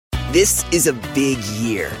This is a big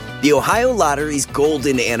year. The Ohio Lottery's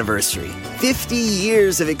golden anniversary. 50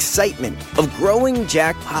 years of excitement, of growing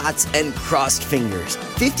jackpots and crossed fingers.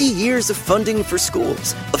 50 years of funding for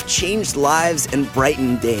schools, of changed lives and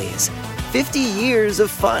brightened days. 50 years of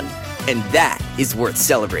fun, and that is worth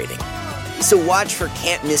celebrating. So watch for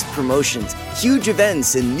can't-miss promotions, huge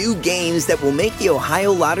events, and new games that will make the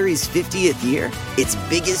Ohio Lottery's 50th year its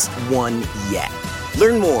biggest one yet.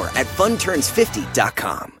 Learn more at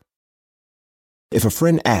funturns50.com. If a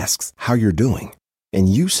friend asks how you're doing, and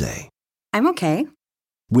you say, I'm okay.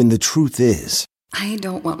 When the truth is, I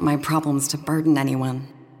don't want my problems to burden anyone.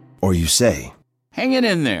 Or you say, hang it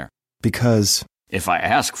in there. Because if I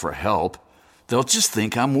ask for help, they'll just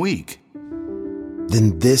think I'm weak.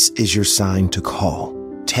 Then this is your sign to call,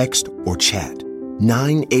 text, or chat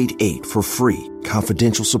 988 for free,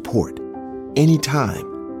 confidential support. Anytime.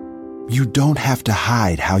 You don't have to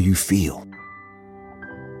hide how you feel.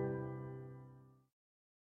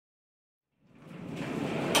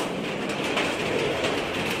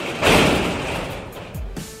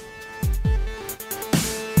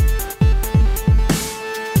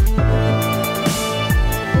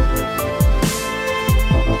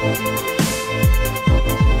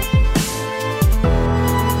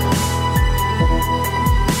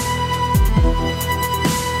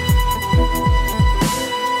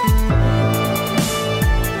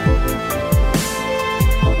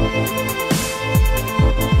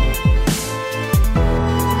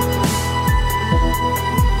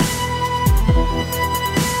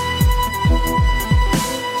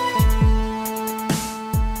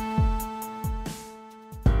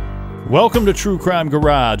 Welcome to True Crime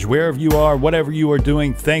Garage. Wherever you are, whatever you are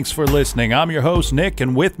doing, thanks for listening. I'm your host, Nick,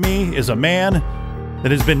 and with me is a man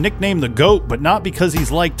that has been nicknamed the GOAT, but not because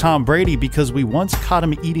he's like Tom Brady, because we once caught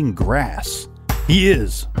him eating grass. He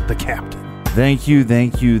is the captain. Thank you.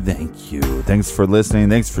 Thanks for listening.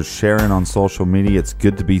 Thanks for sharing on social media. It's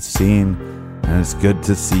good to be seen, and it's good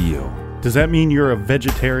to see you. Does that mean you're a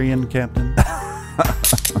vegetarian, Captain?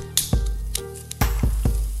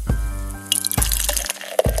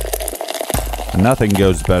 Nothing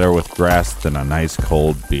goes better with grass than a nice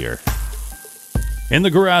cold beer. In the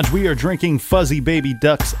garage, we are drinking Fuzzy Baby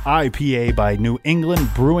Ducks IPA by New England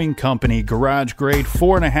Brewing Company. Garage grade,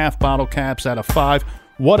 4.5 bottle caps out of 5.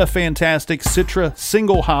 What a fantastic Citra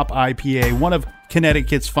single hop IPA, one of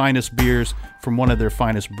Connecticut's finest beers from one of their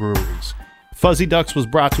finest breweries. Fuzzy Ducks was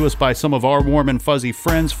brought to us by some of our warm and fuzzy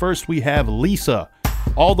friends. First, we have Lisa,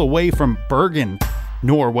 all the way from Bergen,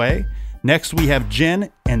 Norway. Next, we have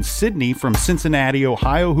Jen and Sydney from Cincinnati,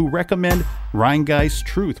 Ohio, who recommend Rhinegeist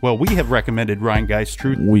Truth. Well, we have recommended Rhinegeist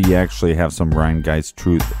Truth. We actually have some Rhinegeist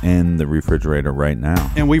Truth in the refrigerator right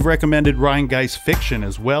now. And we've recommended Rhinegeist Fiction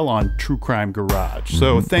as well on True Crime Garage.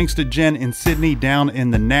 So thanks to Jen and Sydney down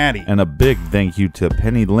in the Natty. And a big thank you to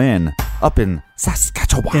Penny Lynn up in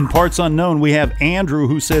Saskatchewan. In parts unknown, we have Andrew,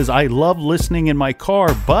 who says, I love listening in my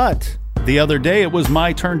car, but the other day it was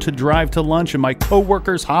my turn to drive to lunch and my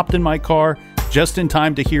coworkers hopped in my car just in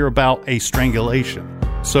time to hear about a strangulation.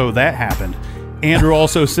 So that happened. Andrew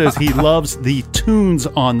also says he loves the tunes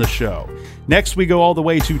on the show. Next, we go all the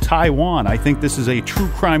way to Taiwan. I think this is a True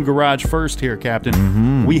Crime Garage first here,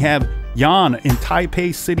 Captain. We have Yan in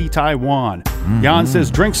Taipei City, Taiwan. Yan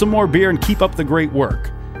says, drink some more beer and keep up the great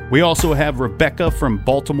work. We also have Rebecca from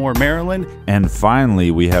Baltimore, Maryland. And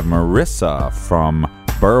finally, we have Marissa from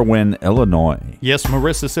Berwyn, Illinois. Yes,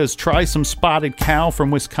 Marissa says, try some Spotted Cow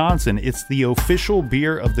from Wisconsin. It's the official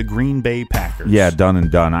beer of the Green Bay Packers. Yeah, done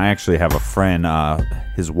and done. I actually have a friend,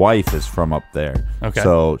 his wife is from up there. Okay.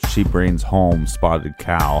 So she brings home Spotted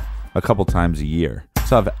Cow a couple times a year.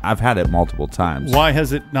 So I've had it multiple times. Why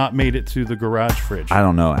has it not made it to the garage fridge? I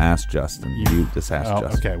don't know. Ask Justin. You just ask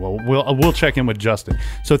Justin. Okay, well, we'll check in with Justin.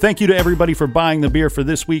 So thank you to everybody for buying the beer for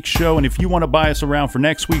this week's show. And if you want to buy us around for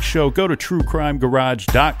next week's show, go to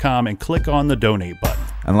truecrimegarage.com and click on the donate button.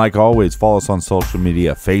 And like always, follow us on social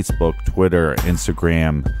media, Facebook, Twitter,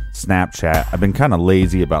 Instagram, Snapchat. I've been kind of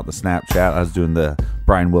lazy about the Snapchat. I was doing the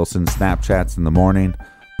Brian Wilson Snapchats in the morning.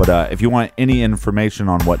 But if you want any information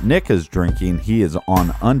on what Nick is drinking, he is on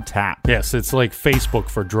Untappd. Yes, it's like Facebook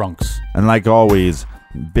for drunks. And like always,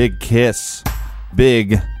 big kiss,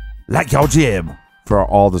 big like your jib for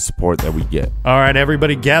all the support that we get. All right,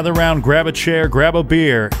 everybody, gather around, grab a chair, grab a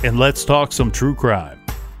beer, and let's talk some true crime.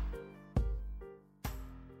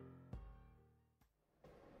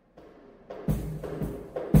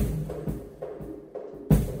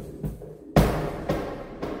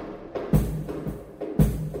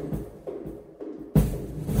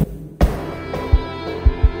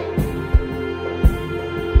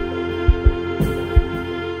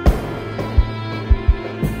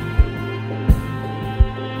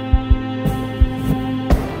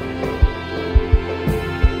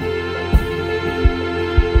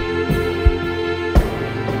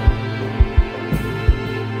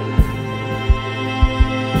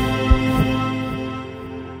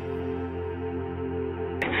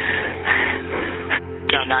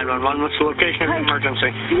 911, what's the location of the emergency?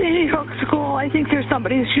 Sandy Hook School. I think there's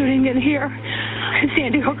somebody shooting in here.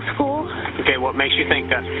 Sandy Hook School. Okay, what makes you think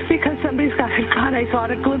that? Because somebody's got a gun. I saw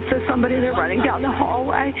a glimpse of somebody. They're running down the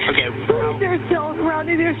hallway. Okay. They're still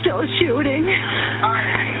running. They're still shooting.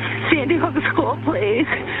 Sandy Hook School, please.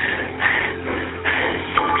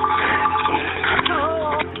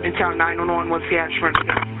 In town 911, what's the address?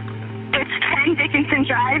 It's 10 Dickinson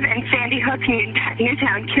Drive in Sandy Hook,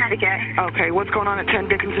 Newtown, Connecticut. Okay, what's going on at 10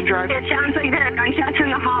 Dickinson Drive? It sounds like there are gunshots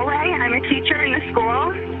in the hallway. I'm a teacher in the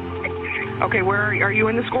school. Okay, where are you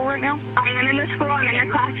in the school right now? I am in the school. I'm in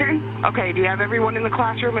the classroom. Okay, do you have everyone in the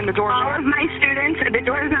classroom and the door? All of my students. The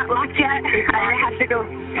door is not locked yet. I have to go.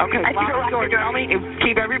 Okay, I have to go lock the door. Tell me,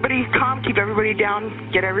 keep everybody calm, keep everybody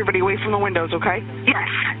down, get everybody away from the windows, okay? Yes.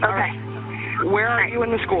 Okay. Where are you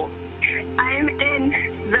in the school? I'm in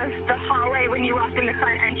the hallway when you walk in the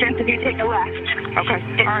front entrance if you take a left.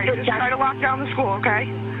 Okay. All right, just try to lock down the school, okay?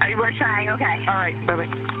 We're trying, okay. All right, bye-bye.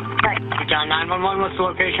 Bye. Town 911, what's the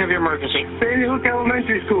location of your emergency? Sandy Hook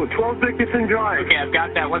Elementary School, 12 Dickinson Drive. Okay, I've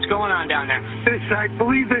got that. What's going on down there? I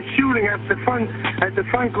believe they're shooting at the front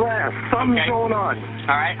glass. Something's going on.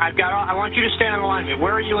 All right, I want you to stay on the line.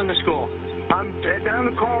 Where are you in the school? I'm down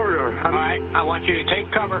the corridor. All right, I want you to take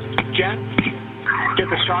cover. Jen, get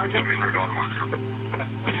the sergeant.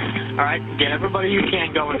 All right, get everybody you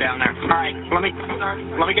can going down there. All right, let me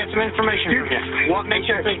get some information from you. What makes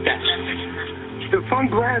you think that? The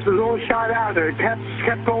front glass was all shot out there. It kept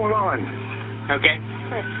going on. Okay.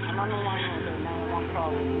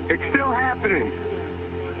 It's still happening.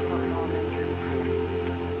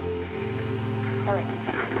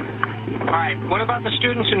 All right, what about the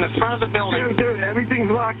students in the front of the building?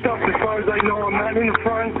 Everything's locked up as far as I know. I'm not in the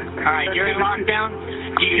front. All right, you're in lockdown?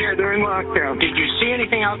 Yeah, they're in lockdown. Did you see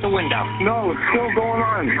anything out the window? No, it's still going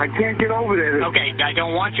on. I can't get over there. Okay, I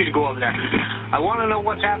don't want you to go over there. I want to know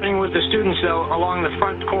what's happening with the students, though, along the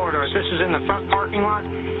front corridors. This is in the front parking lot?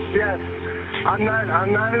 Yes. I'm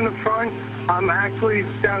not in the front. I'm actually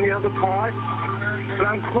down the other part, but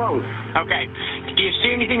I'm close. Okay. Do you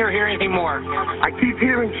see anything or hear anything more? I keep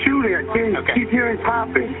hearing shooting. I keep hearing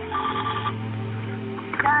popping.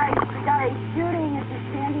 Guys, shooting at the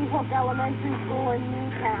Sandy Hook Elementary School in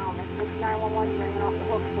Newtown. It's 911 bringing off the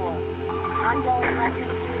hook for. Ongoing active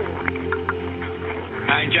shooting.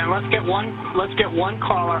 All right, Jen, let's get one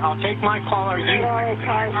caller. I'll take my caller. All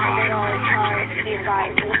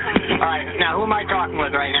right, now who am I talking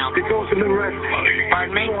with right now? It goes to the Rick.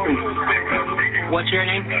 Pardon me? What's your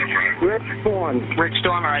name? Rick Storm. Rick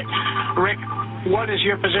Storm, all right. Rick, what is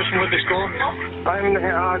your position with the school?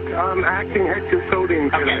 I'm acting head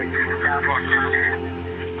custodian today.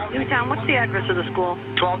 Newtown, what's the address of the school?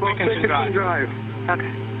 12 Dickinson Drive.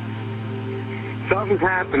 Okay. Something's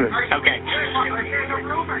happening. Okay.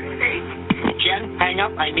 Jen, hang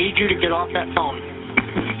up. I need you to get off that phone.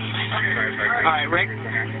 All right, Rick.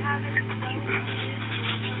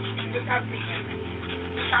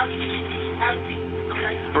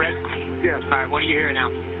 Rick? Yes. All right, what do you hear now?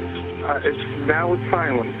 Now it's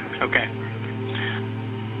silent. Okay.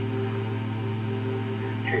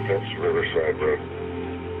 That's Riverside Road.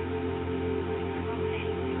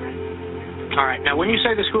 All right, now when you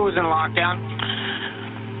say the school is in lockdown?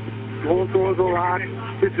 All doors are locked.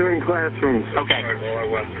 Kids are in classrooms. Okay.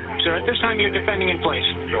 So at this time you're defending in place?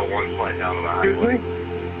 Excuse me?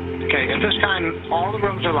 Okay, at this time all the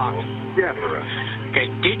rooms are locked? Yes. Okay,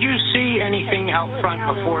 did you see anything out front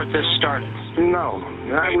before this started? No,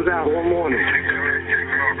 I was out all morning.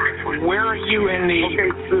 Where are you in the...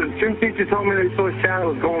 Okay, the gym teacher told me they saw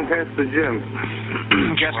shadows going past the gym.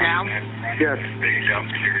 Just now? Yes.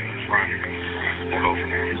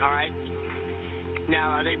 All right.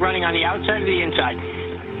 Now, are they running on the outside or the inside?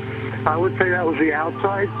 I would say that was the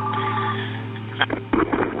outside.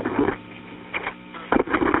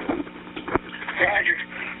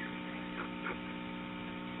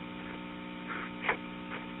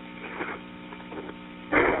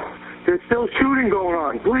 There's still shooting going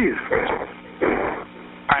on, please. All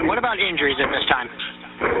right, what about injuries at this time?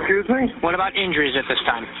 Excuse me? What about injuries at this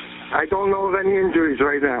time? I don't know of any injuries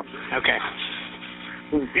right now. Okay.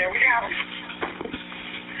 Yeah, we got them.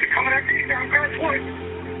 They're coming at me down Grasswood.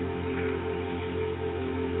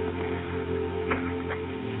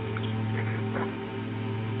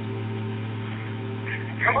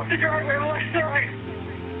 Come up the driveway on the left side.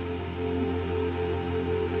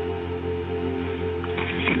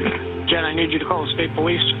 Jen, I need you to call the state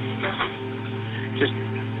police. Just...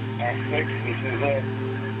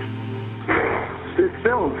 It's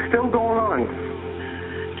still going on.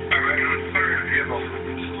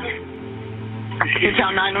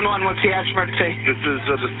 Newtown 911, what's the emergency? This is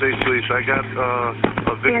the state police. I got a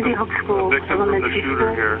Sandy Hook School, victim from the elementary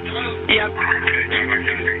shooter school. here. Yep.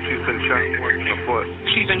 She's been shot once in the foot.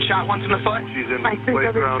 She's been shot once in the foot? She's in I think I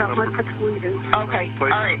was playground shot once at Sweden. Okay. All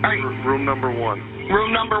right. Room number 1.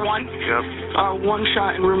 Room number 1? Yep. One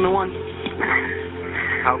shot in room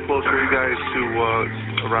 1. How close are you guys to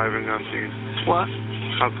arriving on scene? What?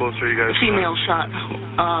 How close are you guys? Female shot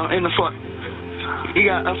in the foot. You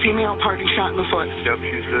got a female party shot in the foot. Yep,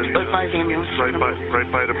 she's in. By the ambulance. Right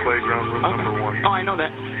by the playground, room number 1. Oh, I know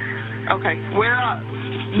that. Okay. Where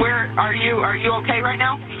are you? Are you okay right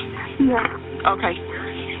now? Yeah. Okay.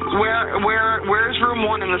 Where's room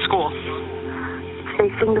 1 in the school?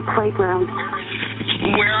 Facing the playground.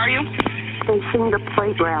 Where are you? Facing the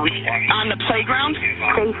playground. On the playground?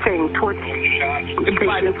 Facing towards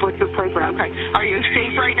the playground. Okay. Are you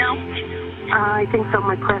safe right now? I think so.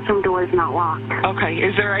 My classroom door is not locked. Okay.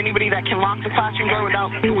 Is there anybody that can lock the classroom door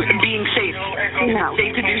without being safe? No.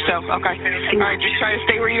 Safe to do so. Okay. All right. Just try to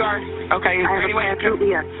stay where you are. Okay. Is there any way?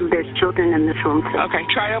 Yes. There's children in this room too. Okay.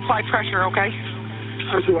 Try to apply pressure. Okay.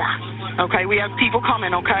 Yeah. Okay. We have people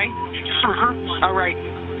coming. Okay. All right.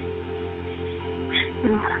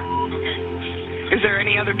 Is there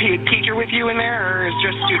any other teacher with you in there, or is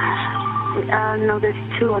just students? No, there's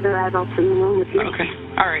 2 other adults in the room with me. Okay.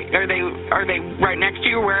 All right. Are they right next to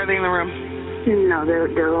you, or where are they in the room? No,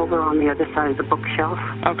 they're over on the other side of the bookshelf.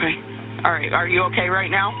 Okay. All right. Are you okay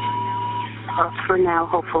right now? For now,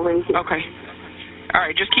 hopefully. Okay. All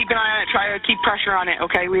right. Just keep an eye on it. Try to keep pressure on it.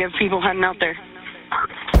 Okay. We have people heading out there.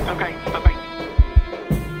 Okay. Bye-bye.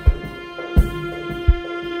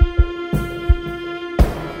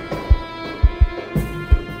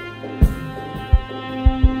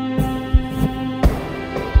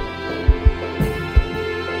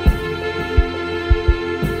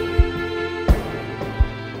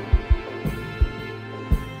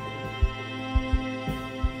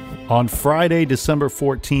 On Friday, December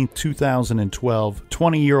 14th, 2012,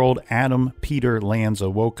 20-year-old Adam Peter Lanza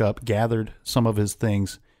woke up, gathered some of his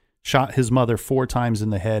things, shot his mother 4 times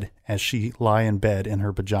in the head as she lay in bed in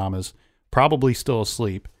her pajamas, probably still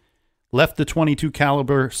asleep, left the .22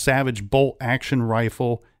 caliber Savage bolt action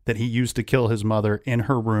rifle that he used to kill his mother in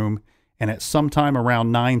her room, and at sometime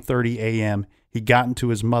around 9:30 a.m., he got into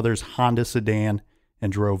his mother's Honda sedan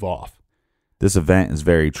and drove off. This event is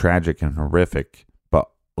very tragic and horrific, but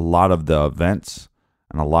a lot of the events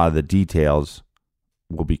and a lot of the details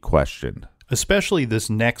will be questioned. Especially this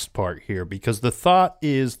next part here, because the thought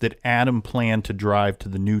is that Adam planned to drive to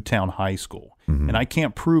the Newtown High School. Mm-hmm. And I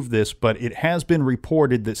can't prove this, but it has been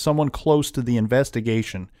reported that someone close to the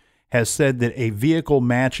investigation has said that a vehicle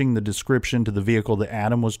matching the description to the vehicle that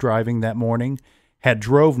Adam was driving that morning had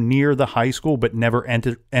drove near the high school but never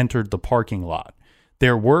entered the parking lot.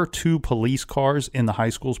 There were 2 police cars in the high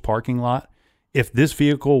school's parking lot. If this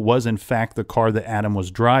vehicle was in fact the car that Adam was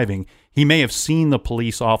driving, he may have seen the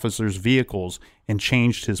police officers' vehicles and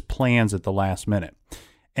changed his plans at the last minute.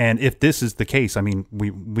 And if this is the case, I mean,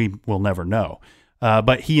 we will never know.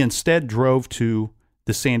 But he instead drove to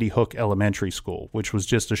the Sandy Hook Elementary School, which was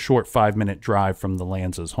just a short 5-minute drive from the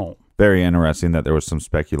Lanza's home. Very interesting that there was some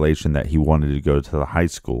speculation that he wanted to go to the high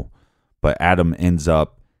school, but Adam ends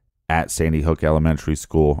up at Sandy Hook Elementary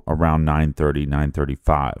School around 9:30,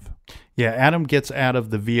 9:35. Yeah, Adam gets out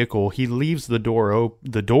of the vehicle. He leaves the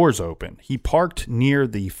doors open. He parked near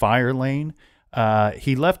the fire lane.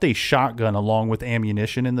 He left a shotgun along with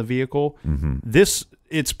ammunition in the vehicle. Mm-hmm.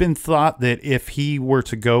 It's been thought that if he were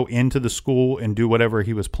to go into the school and do whatever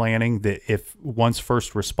he was planning, that if once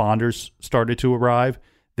first responders started to arrive,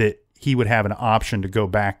 that he would have an option to go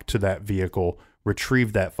back to that vehicle,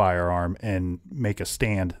 retrieve that firearm, and make a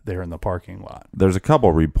stand there in the parking lot. There's a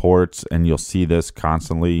couple reports, and you'll see this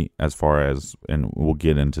constantly as far as, and we'll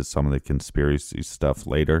get into some of the conspiracy stuff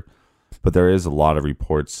later, but there is a lot of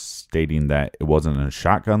reports stating that it wasn't a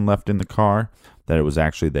shotgun left in the car, that it was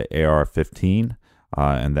actually the AR-15,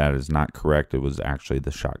 and that is not correct. It was actually the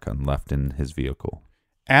shotgun left in his vehicle.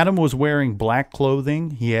 Adam was wearing black clothing.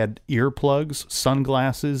 He had earplugs,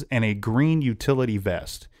 sunglasses, and a green utility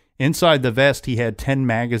vest. Inside the vest, he had 10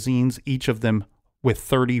 magazines, each of them with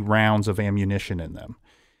 30 rounds of ammunition in them.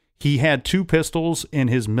 He had 2 pistols in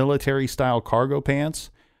his military-style cargo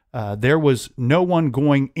pants. There was no one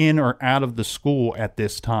going in or out of the school at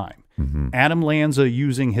this time. Mm-hmm. Adam Lanza,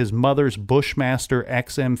 using his mother's Bushmaster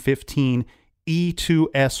XM15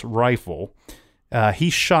 E2S rifle,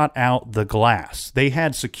 he shot out the glass. They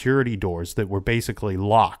had security doors that were basically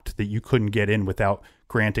locked, that you couldn't get in without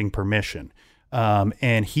granting permission.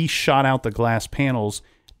 And he shot out the glass panels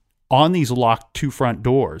on these locked 2 front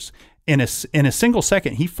doors. In a single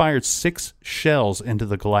second, he fired 6 shells into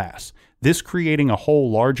the glass, this creating a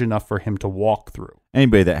hole large enough for him to walk through.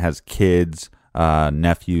 Anybody that has kids,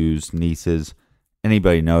 nephews, nieces,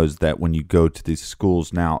 anybody knows that when you go to these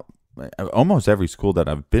schools now, almost every school that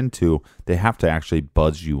I've been to, they have to actually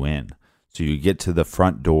buzz you in. So you get to the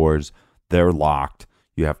front doors, they're locked.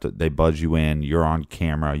 They buzz you in, you're on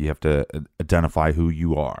camera, you have to identify who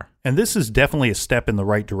you are. And this is definitely a step in the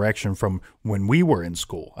right direction from when we were in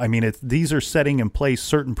school. I mean, these are setting in place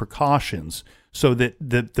certain precautions so that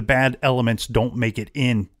the bad elements don't make it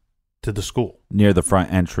in to the school. Near the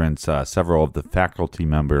front entrance, several of the faculty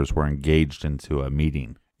members were engaged into a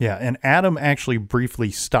meeting. Yeah, and Adam actually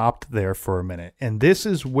briefly stopped there for a minute. And this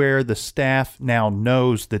is where the staff now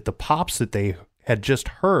knows that the pops that they had just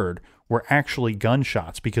heard were actually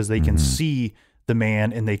gunshots because they can see the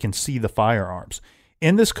man and they can see the firearms.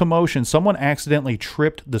 In this commotion, someone accidentally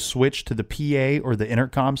tripped the switch to the PA or the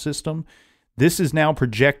intercom system. This is now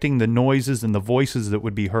projecting the noises and the voices that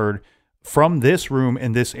would be heard from this room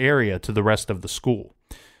in this area to the rest of the school.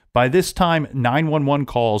 By this time, 911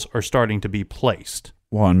 calls are starting to be placed.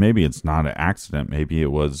 Well, and maybe it's not an accident. Maybe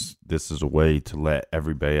this is a way to let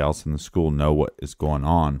everybody else in the school know what is going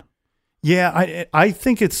on. Yeah, I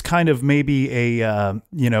think it's kind of maybe a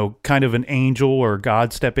kind of an angel or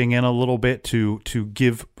God stepping in a little bit to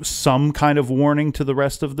give some kind of warning to the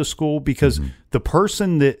rest of the school, because the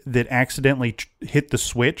person that accidentally hit the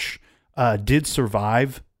switch did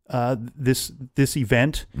survive this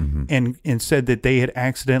event, and said that they had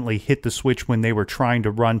accidentally hit the switch when they were trying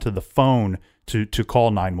to run to the phone to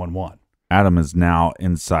call 911. Adam is now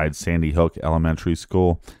inside Sandy Hook Elementary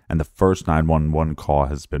School, and the first 911 call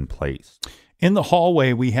has been placed. In the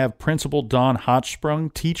hallway, we have Principal Don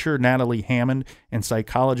Hochsprung, teacher Natalie Hammond, and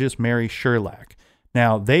psychologist Mary Sherlach.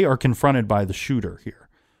 Now, they are confronted by the shooter here.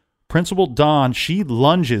 Principal Don, she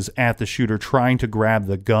lunges at the shooter, trying to grab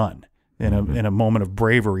the gun in a moment of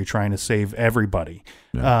bravery, trying to save everybody.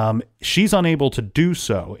 Yeah. She's unable to do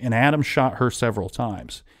so, and Adam shot her several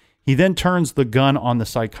times. He then turns the gun on the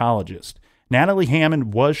psychologist. Natalie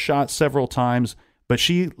Hammond was shot several times, but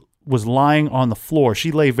she was lying on the floor.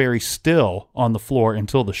 She lay very still on the floor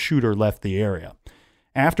until the shooter left the area.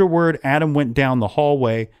 Afterward, Adam went down the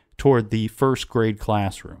hallway toward the first grade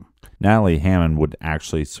classroom. Natalie Hammond would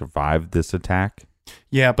actually survive this attack?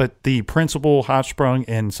 Yeah, but the principal, Hochsprung,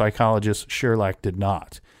 and psychologist Sherlach did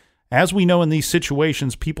not. As we know in these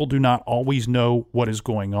situations, people do not always know what is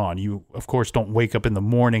going on. You, of course, don't wake up in the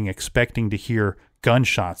morning expecting to hear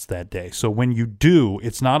gunshots that day. So when you do,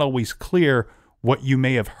 it's not always clear what you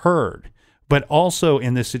may have heard. But also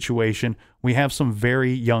in this situation, we have some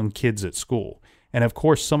very young kids at school. And of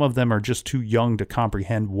course, some of them are just too young to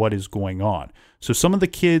comprehend what is going on. So some of the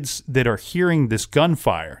kids that are hearing this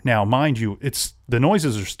gunfire, now mind you, the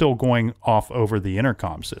noises are still going off over the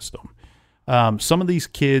intercom system. Some of these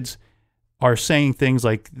kids are saying things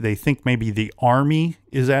like they think maybe the army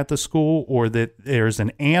is at the school or that there's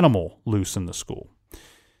an animal loose in the school.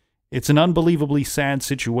 It's an unbelievably sad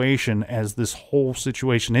situation, as this whole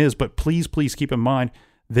situation is, but please keep in mind,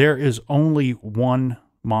 there is only one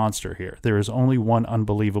monster here. There is only one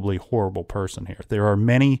unbelievably horrible person here. There are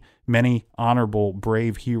many, many honorable,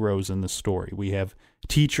 brave heroes in this story. We have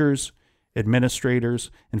teachers, administrators,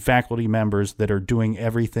 and faculty members that are doing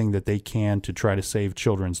everything that they can to try to save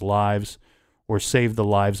children's lives or save the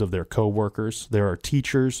lives of their coworkers. There are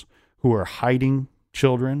teachers who are hiding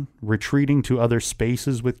children, retreating to other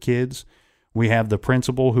spaces with kids. We have the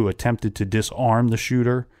principal who attempted to disarm the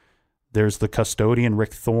shooter. There's the custodian,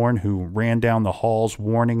 Rick Thorne, who ran down the halls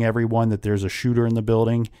warning everyone that there's a shooter in the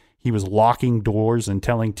building. He was locking doors and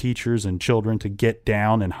telling teachers and children to get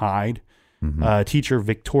down and hide. Teacher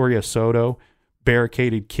Victoria Soto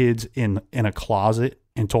barricaded kids in a closet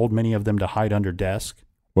and told many of them to hide under desk.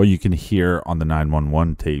 Well, you can hear on the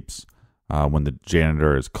 911 tapes when the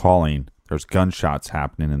janitor is calling, there's gunshots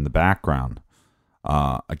happening in the background.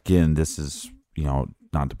 Again, this is,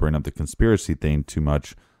 not to bring up the conspiracy thing too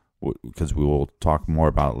much, because we will talk more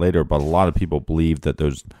about it later, but a lot of people believe that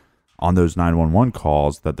on those 911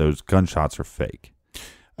 calls that those gunshots are fake.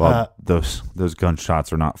 Well, those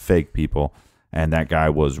gunshots are not fake, people. And that guy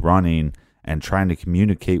was running and trying to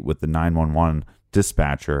communicate with the 911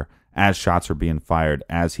 dispatcher as shots are being fired,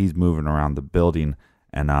 as he's moving around the building.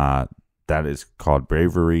 And that is called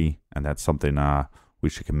bravery, and that's something we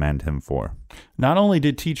should commend him for. Not only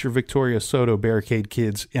did teacher Victoria Soto barricade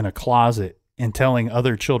kids in a closet and telling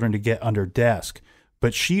other children to get under desk,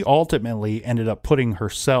 but she ultimately ended up putting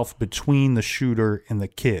herself between the shooter and the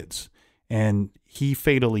kids. And he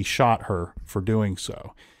fatally shot her for doing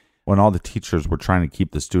so. when all the teachers were trying to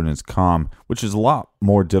keep the students calm, which is a lot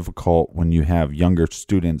more difficult when you have younger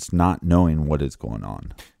students not knowing what is going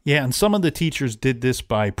on. Yeah, and some of the teachers did this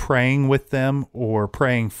by praying with them or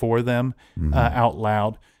praying for them out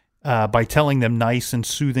loud, by telling them nice and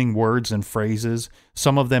soothing words and phrases.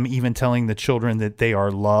 Some of them even telling the children that they are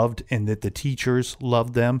loved and that the teachers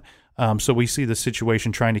love them. So we see the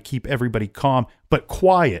situation trying to keep everybody calm, but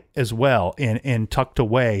quiet as well, and tucked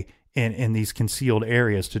away in these concealed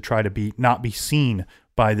areas to try to not be seen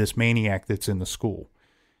by this maniac that's in the school.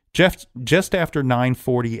 Just after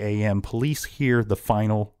 9:40 a.m., police hear the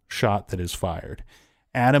final shot that is fired.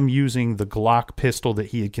 Adam, using the Glock pistol that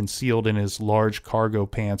he had concealed in his large cargo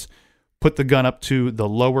pants, put the gun up to the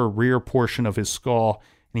lower rear portion of his skull,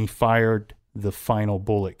 and he fired the final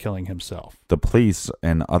bullet, killing himself. The police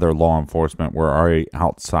and other law enforcement were already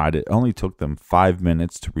outside. It only took them 5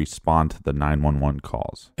 minutes to respond to the 911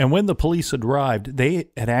 calls. And when the police arrived, they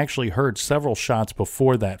had actually heard several shots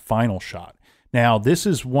before that final shot. Now, this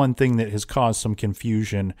is one thing that has caused some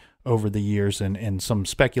confusion over the years and some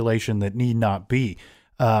speculation that need not be.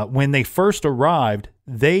 When they first arrived,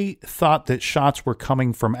 they thought that shots were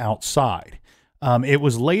coming from outside. It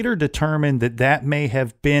was later determined that may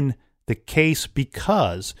have been the case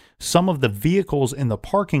because some of the vehicles in the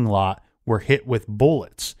parking lot were hit with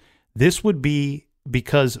bullets. This would be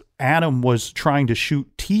because Adam was trying to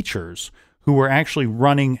shoot teachers who were actually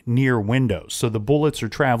running near windows. So the bullets are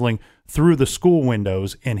traveling through the school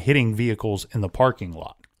windows and hitting vehicles in the parking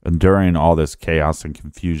lot. And during all this chaos and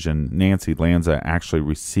confusion, Nancy Lanza actually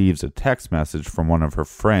receives a text message from one of her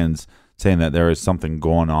friends saying that there is something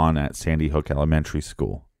going on at Sandy Hook Elementary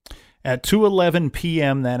School. At 2:11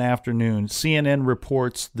 p.m. that afternoon, CNN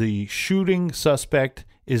reports the shooting suspect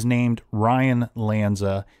is named Ryan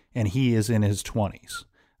Lanza, and he is in his 20s.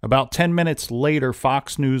 About 10 minutes later,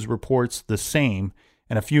 Fox News reports the same,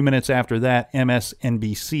 and a few minutes after that,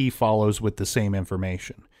 MSNBC follows with the same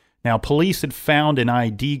information. Now, police had found an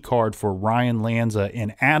ID card for Ryan Lanza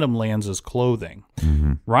in Adam Lanza's clothing.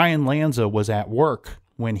 Ryan Lanza was at work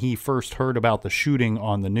when he first heard about the shooting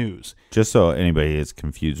on the news. Just so anybody is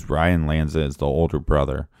confused, Ryan Lanza is the older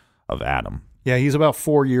brother of Adam. Yeah, he's about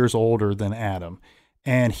 4 years older than Adam.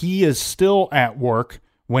 And he is still at work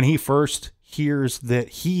when he first hears that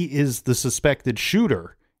he is the suspected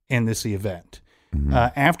shooter in this event.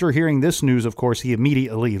 After hearing this news, of course, he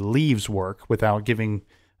immediately leaves work without giving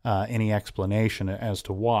any explanation as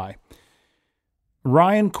to why.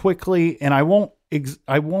 Ryan quickly, and I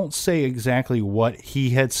won't say exactly what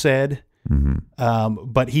he had said,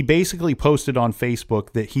 but he basically posted on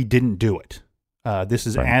Facebook that he didn't do it. This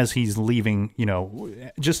is as he's leaving,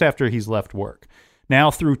 just after he's left work.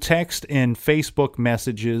 Now, through text and Facebook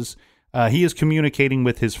messages, he is communicating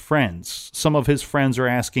with his friends. Some of his friends are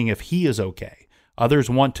asking if he is okay. Others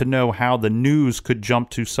want to know how the news could jump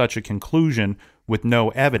to such a conclusion with no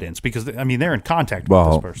evidence, because, I mean, they're in contact with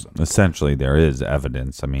this person. Essentially, there is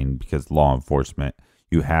evidence. I mean, because law enforcement,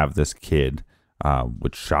 you have this kid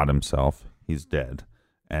which shot himself. He's dead.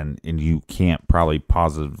 And you can't probably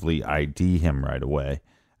positively ID him right away.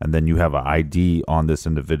 And then you have an ID on this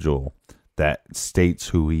individual that states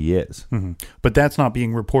who he is. But that's not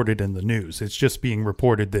being reported in the news. It's just being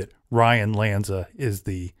reported that Ryan Lanza is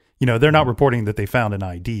the... they're not reporting that they found an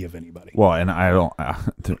ID of anybody. Well, and I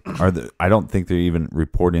don't think they're even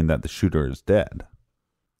reporting that the shooter is dead.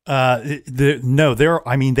 No,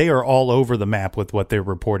 they are all over the map with what they're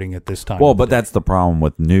reporting at this time. Well, but that's the problem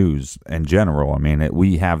with news in general. I mean,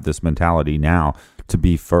 we have this mentality now to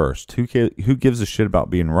be first. Who gives a shit about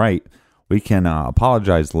being right? We can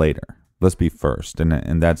apologize later. Let's be first,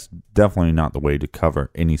 and that's definitely not the way to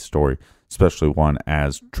cover any story, especially one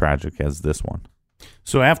as tragic as this one.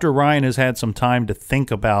 So after Ryan has had some time to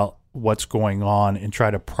think about what's going on and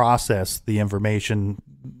try to process the information,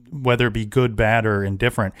 whether it be good, bad, or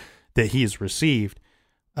indifferent, that he has received,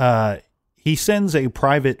 he sends a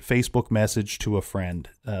private Facebook message to a friend,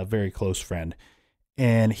 a very close friend,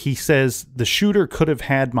 and he says, the shooter could have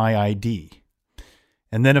had my ID.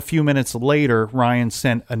 And then a few minutes later, Ryan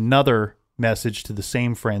sent another message to the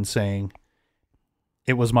same friend saying,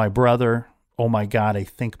 it was my brother. Oh my God, I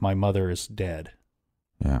think my mother is dead.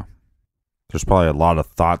 Yeah. There's probably a lot of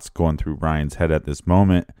thoughts going through Ryan's head at this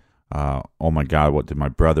moment. Oh my God, what did my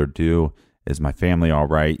brother do? Is my family all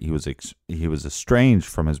right? He was estranged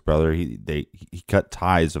from his brother. He cut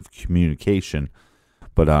ties of communication.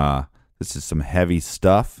 But this is some heavy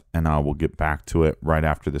stuff, and we'll get back to it right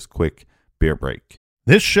after this quick beer break.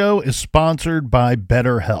 This show is sponsored by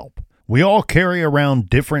BetterHelp. We all carry around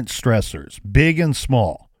different stressors, big and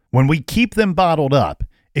small. When we keep them bottled up,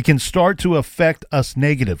 it can start to affect us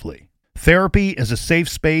negatively. Therapy is a safe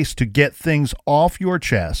space to get things off your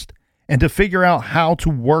chest and to figure out how to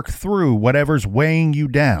work through whatever's weighing you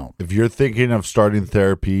down. If you're thinking of starting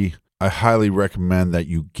therapy, I highly recommend that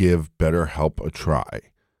you give BetterHelp a try.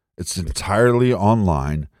 It's entirely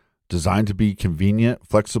online, designed to be convenient,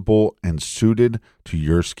 flexible, and suited to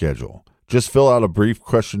your schedule. Just fill out a brief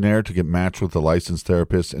questionnaire to get matched with a licensed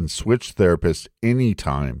therapist and switch therapists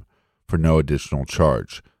anytime for no additional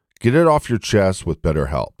charge. Get it off your chest with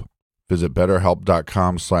BetterHelp. Visit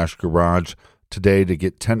BetterHelp.com/garage today to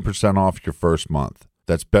get 10% off your first month.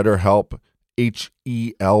 That's BetterHelp,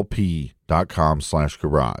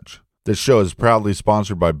 HELP.com/garage. This show is proudly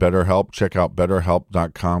sponsored by BetterHelp. Check out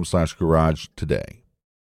BetterHelp.com/garage today.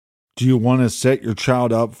 Do you want to set your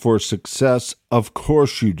child up for success? Of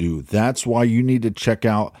course you do. That's why you need to check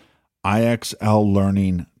out IXL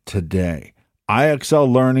Learning today. IXL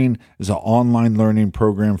Learning is an online learning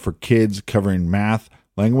program for kids covering math,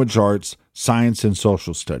 language arts, science, and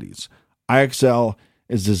social studies. IXL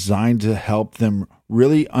is designed to help them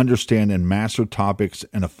really understand and master topics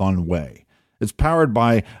in a fun way. It's powered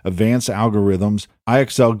by advanced algorithms.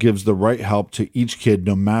 IXL gives the right help to each kid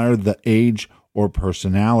no matter the age or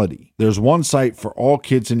personality. There's one site for all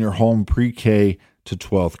kids in your home pre-K to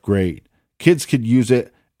 12th grade. Kids could use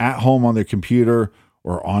it at home on their computer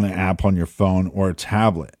or on an app on your phone or a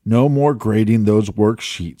tablet. No more grading those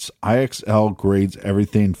worksheets. IXL grades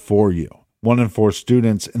everything for you. 1 in 4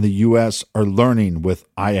 students in the U.S. are learning with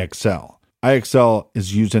IXL. IXL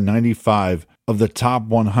is used in 95 of the top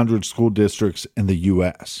 100 school districts in the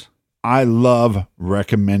U.S. I love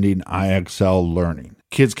recommending IXL Learning.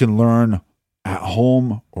 Kids can learn at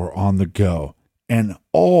home or on the go. And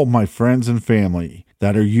all my friends and family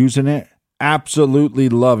that are using it absolutely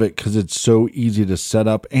love it because it's so easy to set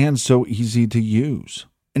up and so easy to use.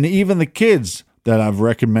 And even the kids that I've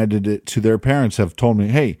recommended it to their parents have told me,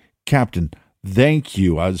 hey, Captain, thank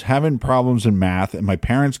you. I was having problems in math and my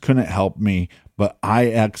parents couldn't help me, but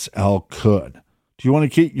IXL could. Do you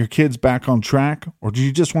want to get your kids back on track or do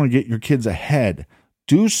you just want to get your kids ahead?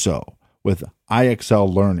 Do so with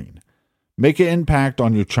IXL Learning. Make an impact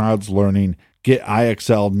on your child's learning. Get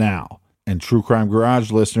IXL now. And True Crime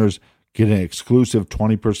Garage listeners get an exclusive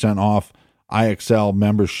 20% off IXL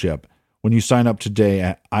membership when you sign up today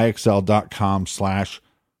at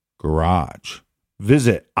IXL.com/garage.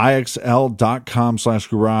 Visit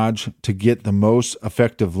IXL.com/garage to get the most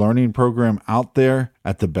effective learning program out there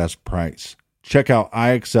at the best price. Check out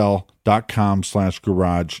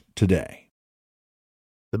IXL.com/garage today.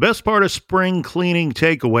 The best part of spring cleaning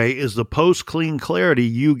takeaway is the post-clean clarity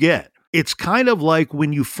you get. It's kind of like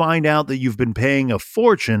when you find out that you've been paying a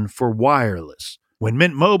fortune for wireless. When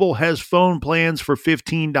Mint Mobile has phone plans for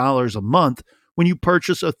 $15 a month when you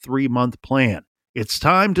purchase a 3-month plan. It's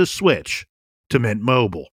time to switch to Mint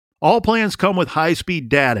Mobile. All plans come with high-speed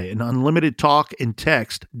data and unlimited talk and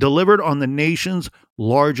text delivered on the nation's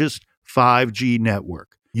largest 5G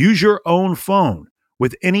network. Use your own phone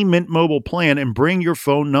with any Mint Mobile plan and bring your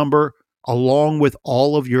phone number along with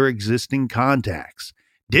all of your existing contacts.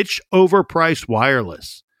 Ditch overpriced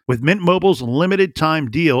wireless with Mint Mobile's limited time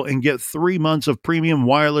deal and get 3 months of premium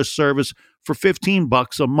wireless service for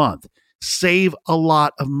 $15 a month. Save a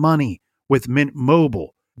lot of money with Mint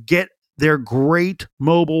Mobile. Get their great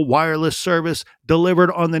mobile wireless service delivered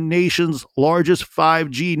on the nation's largest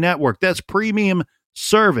 5G network. That's premium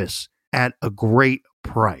service at a great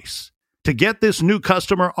price. To get this new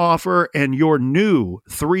customer offer and your new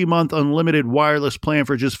 3-month unlimited wireless plan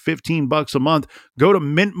for just $15 a month, go to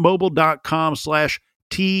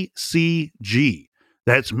mintmobile.com/TCG.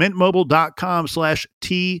 That's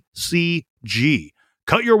mintmobile.com/TCG.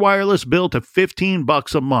 Cut your wireless bill to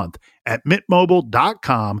 $15 a month at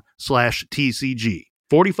mintmobile.com/TCG.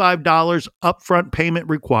 $45 upfront payment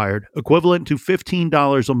required, equivalent to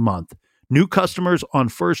 $15 a month. New customers on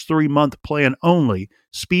first 3-month plan only.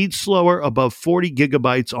 Speed slower above 40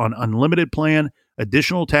 gigabytes on unlimited plan.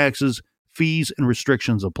 Additional taxes, fees, and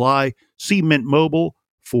restrictions apply. See Mint Mobile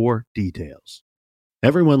for details.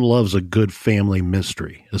 Everyone loves a good family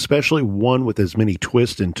mystery, especially one with as many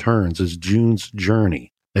twists and turns as June's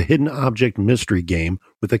Journey, a hidden object mystery game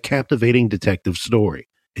with a captivating detective story.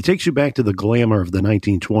 It takes you back to the glamour of the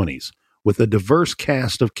 1920s with a diverse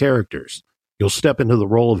cast of characters. You'll step into the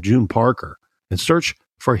role of June Parker and search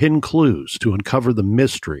for hidden clues to uncover the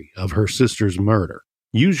mystery of her sister's murder.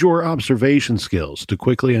 Use your observation skills to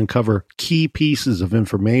quickly uncover key pieces of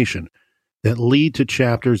information that lead to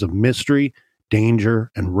chapters of mystery,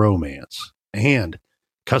 danger, and romance. And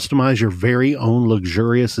customize your very own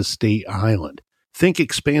luxurious estate island. Think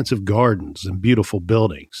expansive gardens and beautiful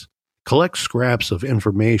buildings. Collect scraps of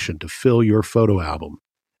information to fill your photo album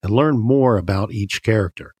and learn more about each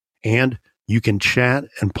character. And you can chat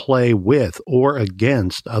and play with or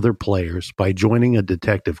against other players by joining a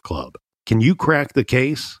detective club. Can you crack the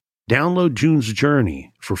case? Download June's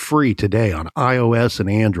Journey for free today on iOS and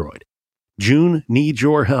Android. June needs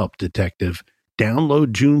your help, detective.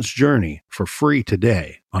 Download June's Journey for free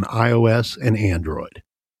today on iOS and Android.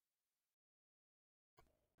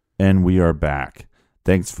 And we are back.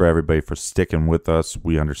 Thanks for everybody for sticking with us.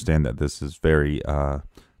 We understand that this is very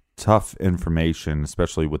tough information,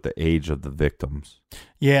 especially with the age of the victims.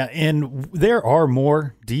 Yeah, and there are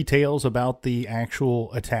more details about the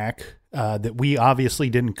actual attack that we obviously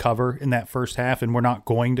didn't cover in that first half, and we're not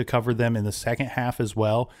going to cover them in the second half as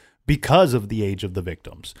well because of the age of the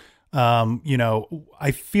victims.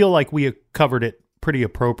 I feel like we covered it pretty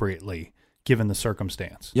appropriately given the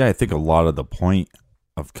circumstance. Yeah, I think a lot of the point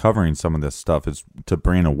of covering some of this stuff is to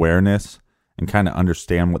bring awareness and kind of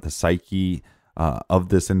understand what the psyche of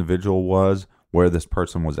this individual was, where this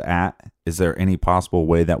person was at. Is there any possible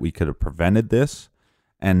way that we could have prevented this?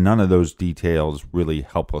 And none of those details really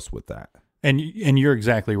help us with that. And you're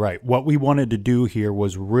exactly right. What we wanted to do here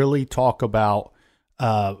was really talk about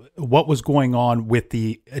what was going on with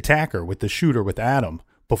the attacker, with the shooter, with Adam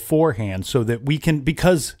beforehand, so that we can,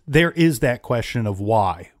 because there is that question of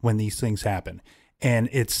why when these things happen. And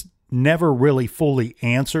it's never really fully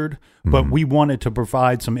answered, but we wanted to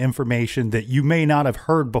provide some information that you may not have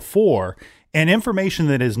heard before, and information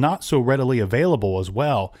that is not so readily available as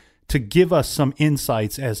well, to give us some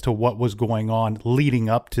insights as to what was going on leading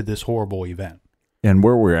up to this horrible event. And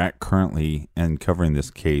where we're at currently and covering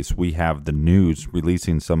this case, we have the news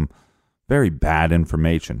releasing some very bad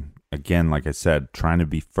information. Again, like I said, trying to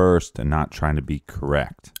be first and not trying to be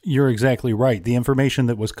correct. You're exactly right. The information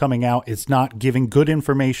that was coming out is not giving good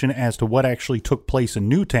information as to what actually took place in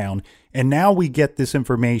Newtown. And now we get this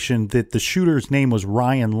information that the shooter's name was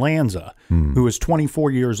Ryan Lanza, who is 24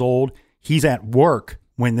 years old. He's at work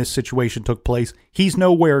when this situation took place. He's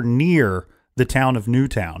nowhere near the town of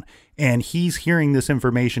Newtown. And he's hearing this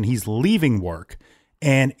information. He's leaving work.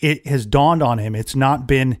 And it has dawned on him. It's not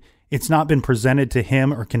been presented to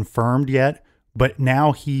him or confirmed yet, but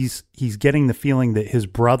now he's getting the feeling that his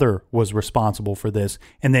brother was responsible for this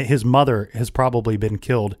and that his mother has probably been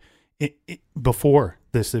killed before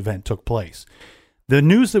this event took place. The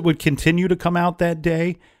news that would continue to come out that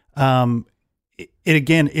day,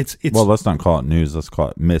 it's well, let's not call it news. Let's call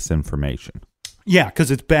it misinformation. Yeah, because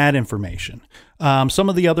it's bad information. Some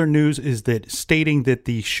of the other news is that stating that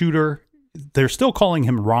the shooter, they're still calling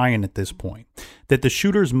him Ryan at this point, that the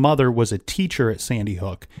shooter's mother was a teacher at Sandy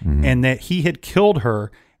Hook, and that he had killed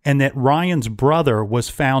her, and that Ryan's brother was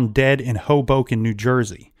found dead in Hoboken, New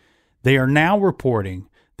Jersey. They are now reporting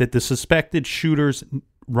that the suspected shooter's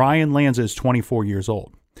Ryan Lanza is 24 years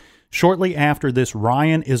old. Shortly after this,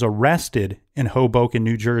 Ryan is arrested in Hoboken,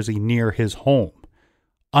 New Jersey, near his home.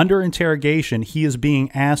 Under interrogation, he is being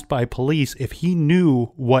asked by police if he knew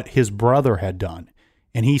what his brother had done.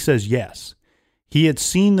 And he says yes. He had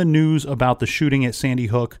seen the news about the shooting at Sandy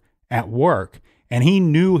Hook at work, and he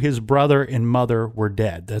knew his brother and mother were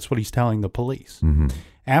dead. That's what he's telling the police.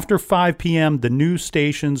 After 5 p.m., the news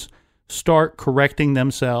stations start correcting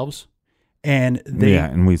themselves. And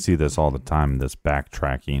and we see this all the time, this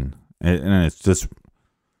backtracking. And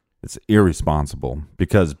it's irresponsible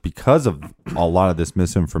because of a lot of this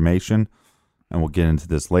misinformation, and we'll get into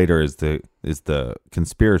this later, is the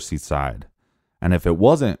conspiracy side. And if it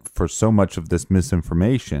wasn't for so much of this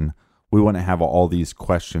misinformation, we wouldn't have all these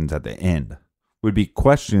questions at the end. We'd be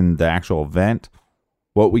questioning the actual event,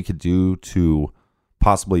 what we could do to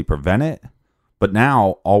possibly prevent it. But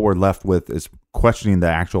now all we're left with is questioning the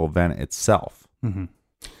actual event itself.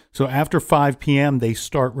 So after 5 p.m., they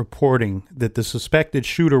start reporting that the suspected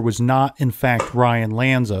shooter was not, in fact, Ryan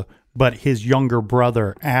Lanza, but his younger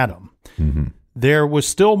brother, Adam. There was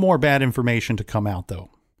still more bad information to come out, though.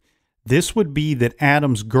 This would be that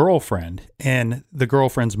Adam's girlfriend and the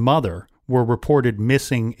girlfriend's mother were reported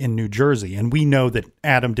missing in New Jersey. And we know that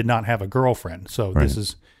Adam did not have a girlfriend. So this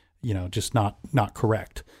is, just not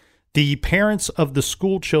correct. The parents of the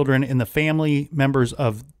school children and the family members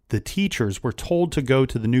of the teachers were told to go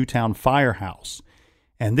to the Newtown firehouse.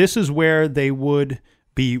 And this is where they would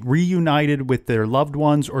be reunited with their loved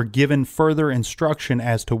ones or given further instruction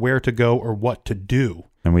as to where to go or what to do.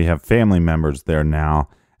 And we have family members there now,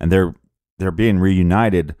 and they're being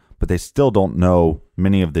reunited, but they still don't know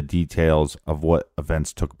many of the details of what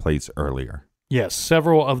events took place earlier. Yes,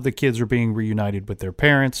 several of the kids are being reunited with their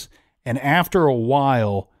parents, and after a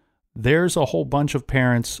while, there's a whole bunch of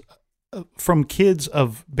parents from kids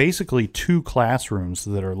of basically 2 classrooms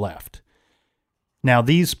that are left. Now,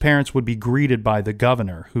 these parents would be greeted by the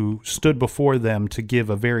governor, who stood before them to give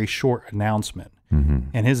a very short announcement.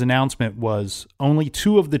 And his announcement was only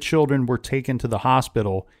 2 of the children were taken to the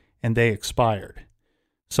hospital and they expired.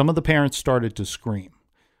 Some of the parents started to scream.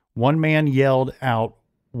 One man yelled out,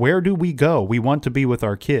 "Where do we go? We want to be with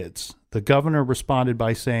our kids." The governor responded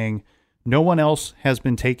by saying, "No one else has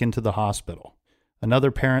been taken to the hospital."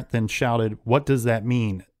 Another parent then shouted, "What does that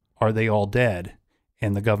mean? Are they all dead?"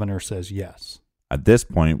 And the governor says yes. At this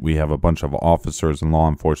point, we have a bunch of officers and law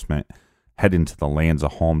enforcement heading to the Lanza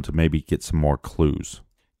home to maybe get some more clues.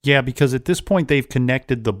 Yeah, because at this point, they've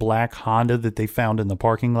connected the black Honda that they found in the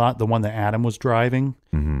parking lot, the one that Adam was driving,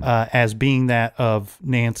 as being that of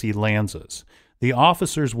Nancy Lanza's. The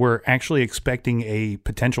officers were actually expecting a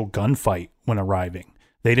potential gunfight when arriving.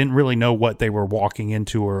 They didn't really know what they were walking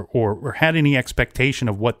into or had any expectation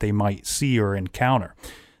of what they might see or encounter.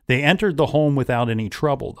 They entered the home without any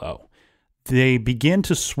trouble, though. They begin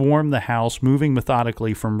to swarm the house, moving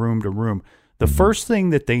methodically from room to room. The first thing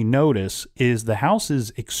that they notice is the house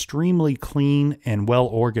is extremely clean and well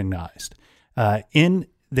organized.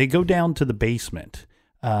 They go down to the basement,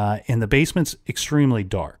 and the basement's extremely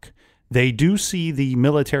dark. They do see the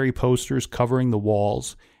military posters covering the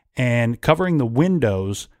walls, and covering the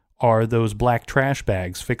windows are those black trash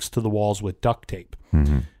bags fixed to the walls with duct tape.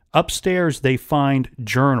 Upstairs, they find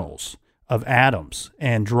journals of Adam's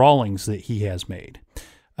and drawings that he has made.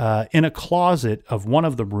 In a closet of one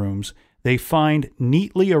of the rooms, they find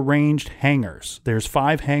neatly arranged hangers. There's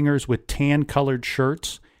 5 hangers with tan-colored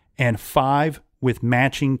shirts and 5 with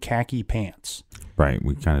matching khaki pants. Right.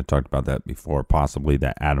 We kind of talked about that before, possibly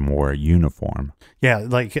that Adam wore a uniform. Yeah,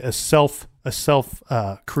 like a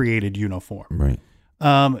self-created uniform. Right.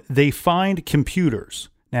 They find computers.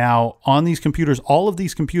 Now, on these computers, all of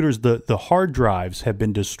these computers, the hard drives have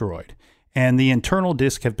been destroyed, and the internal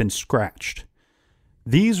disk have been scratched.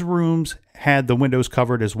 These rooms had the windows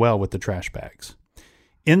covered as well with the trash bags.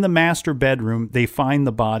 In the master bedroom, they find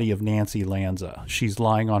the body of Nancy Lanza. She's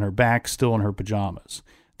lying on her back, still in her pajamas.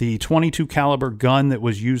 The .22 caliber gun that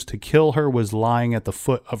was used to kill her was lying at the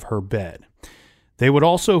foot of her bed. They would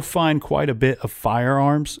also find quite a bit of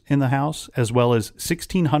firearms in the house, as well as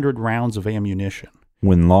 1,600 rounds of ammunition.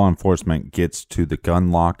 When law enforcement gets to the gun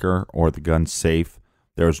locker or the gun safe,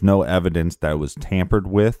 there's no evidence that it was tampered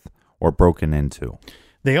with or broken into.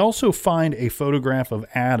 They also find a photograph of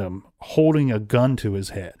Adam holding a gun to his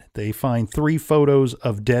head. They find 3 photos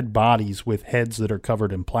of dead bodies with heads that are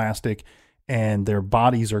covered in plastic, and their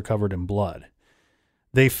bodies are covered in blood.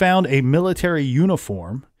 They found a military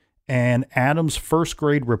uniform and Adam's first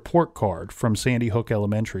grade report card from Sandy Hook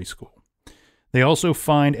Elementary School. They also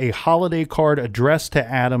find a holiday card addressed to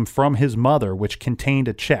Adam from his mother, which contained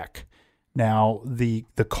a check. Now, the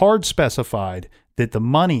card specified that the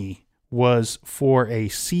money was for a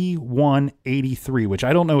C-183, which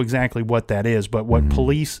I don't know exactly what that is, but what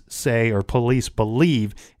police say or police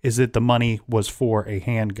believe is that the money was for a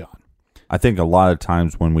handgun. I think a lot of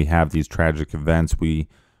times when we have these tragic events,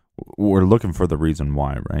 we're looking for the reason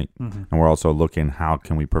why, right? And we're also looking, how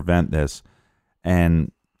can we prevent this?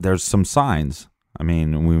 And there's some signs. I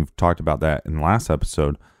mean, we've talked about that in the last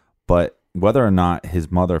episode, but whether or not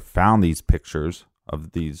his mother found these pictures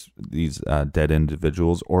of these dead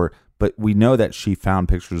individuals, but we know that she found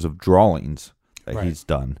pictures of drawings that he's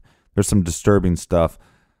done. There's some disturbing stuff.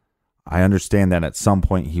 I understand that at some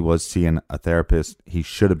point he was seeing a therapist. He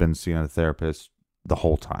should have been seeing a therapist the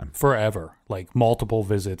whole time. Forever, like multiple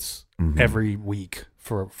visits every week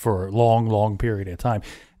for a long period of time.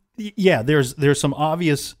 Yeah, there's some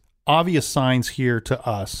obvious signs here to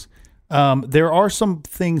us. There are some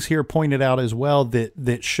things here pointed out as well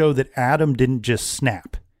that show that Adam didn't just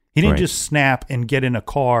snap. He didn't just snap and get in a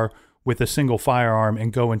car with a single firearm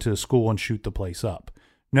and go into the school and shoot the place up.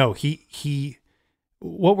 No, he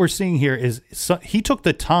what we're seeing here is he took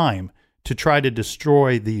the time to try to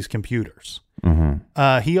destroy these computers.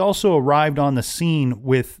 He also arrived on the scene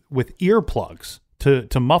with earplugs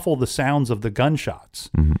to muffle the sounds of the gunshots,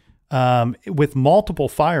 with multiple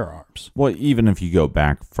firearms. Well, even if you go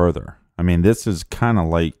back further, I mean, this is kind of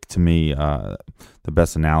like, to me, the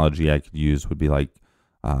best analogy I could use would be like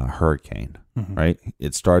a hurricane, right?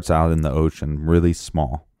 It starts out in the ocean really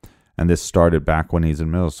small, and this started back when he's in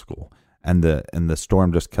middle school, and the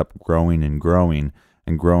storm just kept growing and growing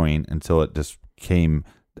and growing until it just came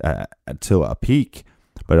to a peak,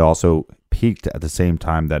 but it also peaked at the same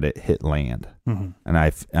time that it hit land. And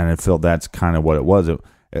I feel that's kind of what it was.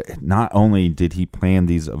 Not only did he plan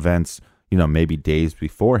these events, maybe days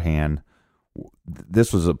beforehand,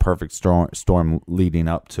 this was a perfect storm leading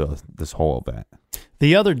up to this whole event.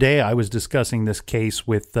 The other day, I was discussing this case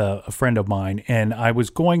with a friend of mine, and I was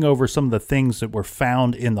going over some of the things that were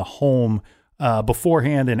found in the home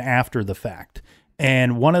beforehand and after the fact.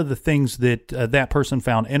 And one of the things that that person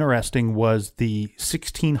found interesting was the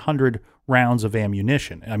 1,600 rounds of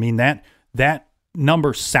ammunition. I mean, that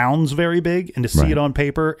number sounds very big, and to see it on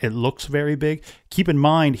paper, it looks very big. Keep in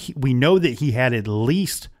mind, we know that he had at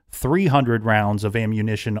least 300 rounds of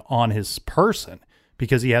ammunition on his person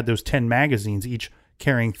because he had those 10 magazines, each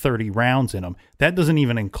carrying 30 rounds in them. That doesn't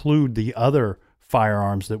even include the other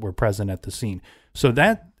firearms that were present at the scene. So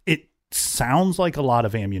that it sounds like a lot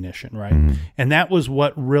of ammunition, right? Mm-hmm. And that was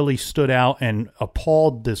what really stood out and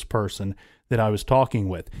appalled this person that I was talking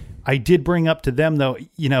with. I did bring up to them, though,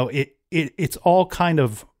 it's all kind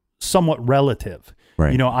of somewhat relative.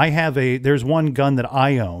 Right. There's one gun that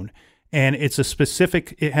I own, and it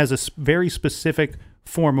has a very specific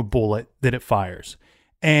form of bullet that it fires.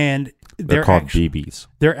 And they're called BBs.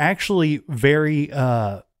 They're actually very,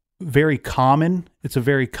 very common. It's a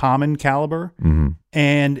very common caliber,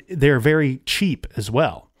 and they're very cheap as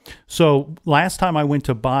well. So last time I went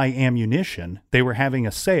to buy ammunition, they were having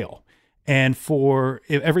a sale, and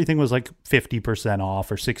everything was like 50%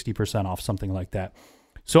 off or 60% off, something like that.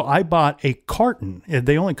 So I bought a carton.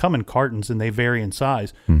 They only come in cartons and they vary in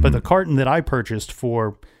size. But the carton that I purchased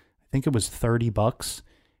for, I think it was $30,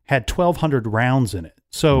 had 1,200 rounds in it.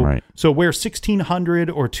 So where 1,600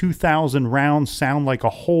 or 2,000 rounds sound like a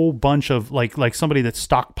whole bunch of like somebody that's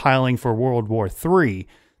stockpiling for World War III,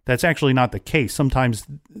 that's actually not the case. Sometimes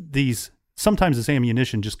this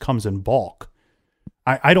ammunition just comes in bulk.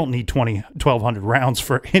 I don't need 1,200 rounds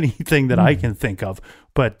for anything that I can think of,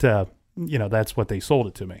 but that's what they sold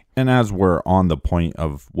it to me. And as we're on the point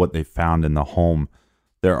of what they found in the home,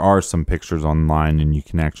 there are some pictures online, and you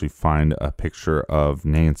can actually find a picture of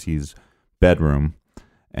Nancy's bedroom,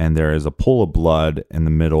 and there is a pool of blood in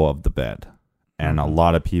the middle of the bed. And a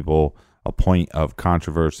lot of people, a point of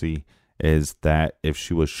controversy is that if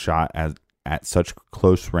she was shot at such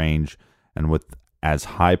close range and with as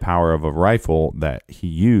high power of a rifle that he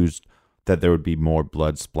used, that there would be more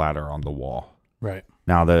blood splatter on the wall. Right.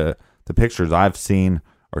 Now, the pictures I've seen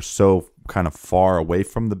are so kind of far away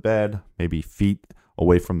from the bed, maybe feet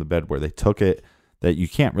away from the bed where they took it, that you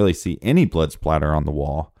can't really see any blood splatter on the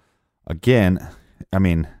wall. Again, I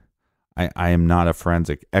mean, I am not a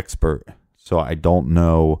forensic expert, so I don't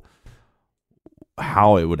know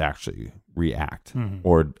how it would actually react.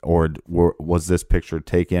 Or was this picture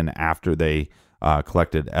taken after they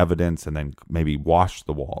collected evidence and then maybe washed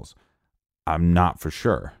the walls? I'm not for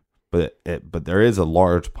sure. But there is a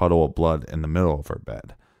large puddle of blood in the middle of her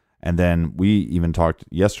bed. And then we even talked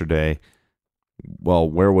yesterday, well,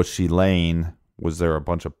 where was she laying? Was there a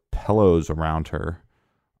bunch of pillows around her?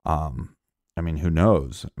 I mean, who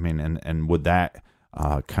knows? I mean, and would that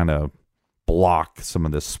kind of block some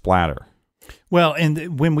of this splatter? Well,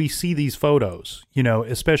 and when we see these photos,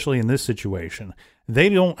 especially in this situation, they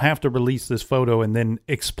don't have to release this photo and then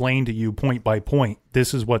explain to you point by point,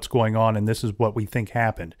 this is what's going on and this is what we think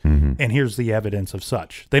happened. And here's the evidence of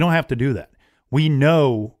such. They don't have to do that. We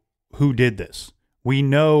know who did this. We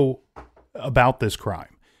know about this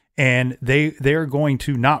crime. And they're going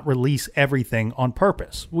to not release everything on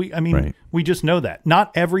purpose. We just know that.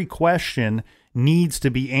 Not every question needs to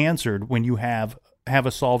be answered when you have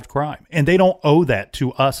a solved crime. And they don't owe that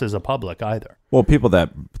to us as a public either. Well, people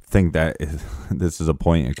that think that this is a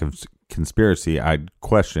point of conspiracy, I'd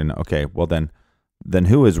question, okay, well then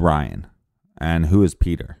who is Ryan? And who is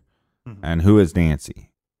Peter? And who is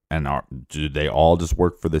Nancy? And do they all just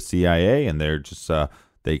work for the CIA and they're just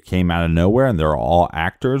they came out of nowhere and they're all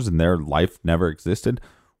actors and their life never existed?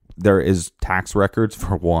 There is tax records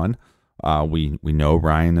for one. We know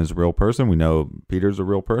Ryan is a real person. We know Peter's a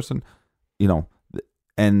real person.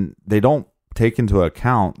 And they don't take into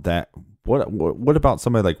account that what about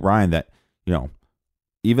somebody like Ryan that,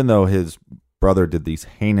 even though his brother did these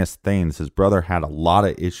heinous things, his brother had a lot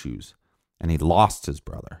of issues and he lost his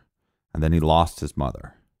brother and then he lost his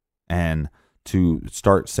mother. And to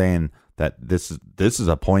start saying that this is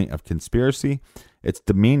a point of conspiracy, it's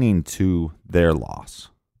demeaning to their loss.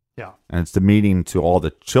 Yeah. And it's demeaning to all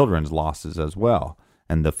the children's losses as well,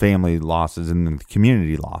 and the family losses and the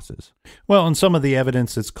community losses. Well, and some of the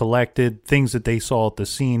evidence that's collected, things that they saw at the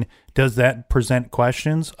scene, does that present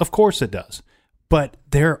questions? Of course it does. But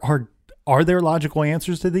are there logical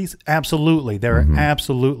answers to these? Absolutely. There are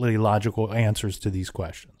absolutely logical answers to these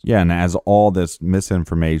questions. Yeah, and as all this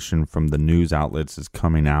misinformation from the news outlets is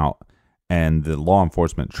coming out and the law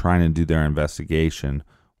enforcement trying to do their investigation,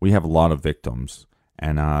 we have a lot of victims.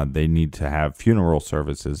 and they need to have funeral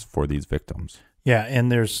services for these victims. Yeah,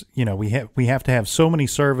 and there's, we have to have so many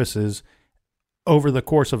services over the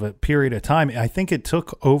course of a period of time. I think it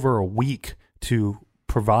took over a week to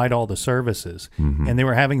provide all the services, and they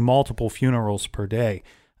were having multiple funerals per day.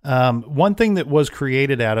 One thing that was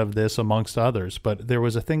created out of this, amongst others, but there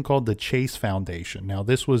was a thing called the Chase Foundation. Now,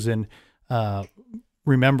 this was in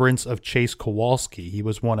remembrance of Chase Kowalski. He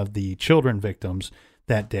was one of the children victims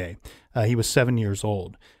that day. He was 7 years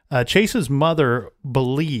old. Chase's mother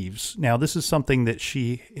believes, now this is something that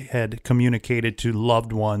she had communicated to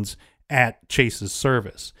loved ones at Chase's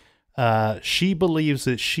service. She believes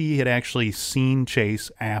that she had actually seen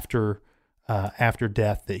Chase after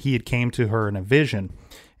death, that he had came to her in a vision,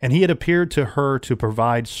 and he had appeared to her to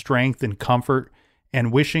provide strength and comfort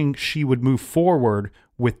and wishing she would move forward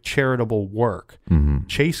with charitable work.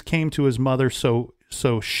 Chase came to his mother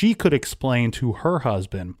so she could explain to her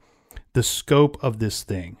husband the scope of this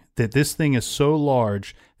thing, that this thing is so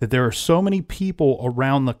large that there are so many people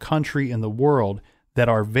around the country and the world that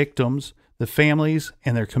are victims, the families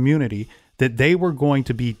and their community, that they were going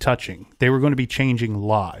to be touching. They were going to be changing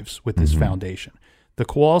lives with this foundation. The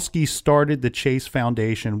Kowalskis started the Chase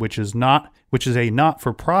Foundation, which is a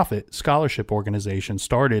not-for-profit scholarship organization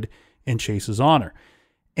started in Chase's honor.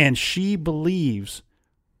 And she believes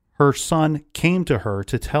her son came to her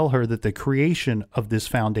to tell her that the creation of this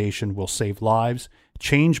foundation will save lives,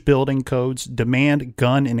 change building codes, demand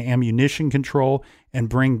gun and ammunition control, and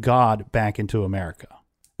bring God back into America.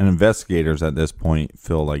 And investigators at this point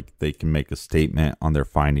feel like they can make a statement on their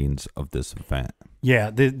findings of this event.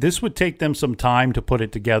 Yeah, this would take them some time to put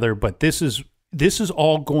it together, but this is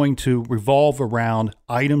all going to revolve around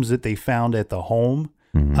items that they found at the home,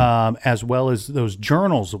 as well as those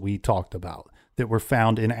journals that we talked about that were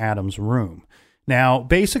found in Adam's room. Now,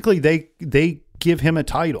 basically, they give him a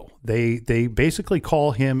title. They basically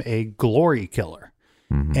call him a glory killer.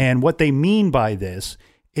 And what they mean by this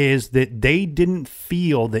is that they didn't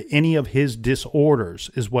feel that any of his disorders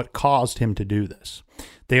is what caused him to do this.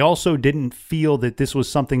 They also didn't feel that this was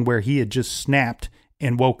something where he had just snapped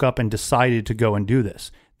and woke up and decided to go and do this.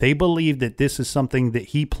 They believe that this is something that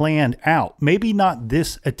he planned out. Maybe not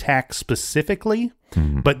this attack specifically,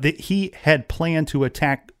 but that he had planned to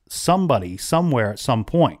attack somebody somewhere at some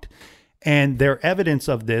point. And their evidence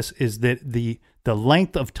of this is that the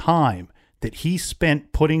length of time that he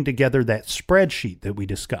spent putting together that spreadsheet that we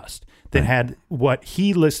discussed, that had what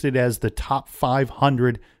he listed as the top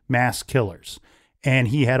 500 mass killers. And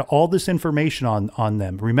he had all this information on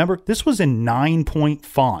them. Remember, this was in 9-point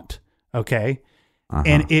font, okay?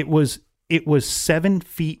 And it was 7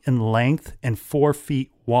 feet in length and 4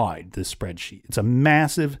 feet wide, this spreadsheet. It's a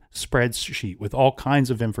massive spreadsheet with all kinds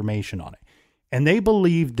of information on it. And they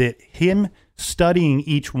believed that him studying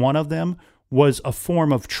each one of them was a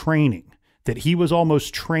form of training, that he was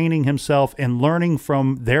almost training himself and learning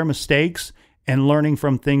from their mistakes and learning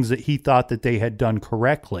from things that he thought that they had done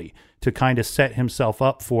correctly to kind of set himself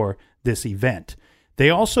up for this event. They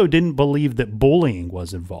also didn't believe that bullying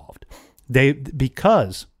was involved.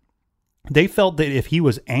 Because they felt that if he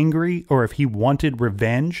was angry or if he wanted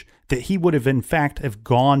revenge, that he would have in fact have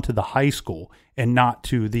gone to the high school and not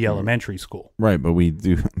to the elementary school. Right, but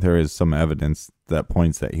there is some evidence that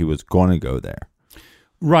points that he was going to go there.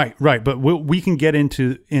 Right. But we can get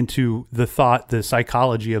into the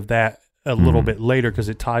psychology of that a little bit later, because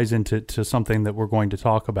it ties into something that we're going to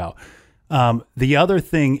talk about. The other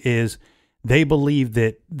thing is they believe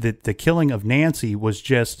that the killing of Nancy was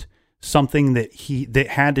just something that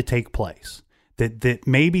had to take place, that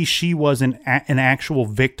maybe she wasn't an actual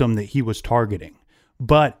victim that he was targeting,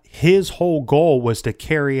 but his whole goal was to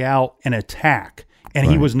carry out an attack, and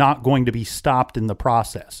he was not going to be stopped in the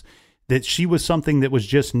process. That she was something that was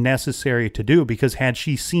just necessary to do, because had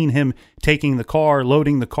she seen him taking the car,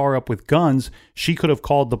 loading the car up with guns, she could have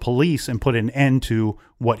called the police and put an end to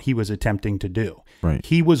what he was attempting to do. Right.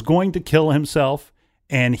 He was going to kill himself,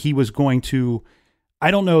 and he was going to,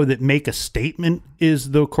 I don't know that make a statement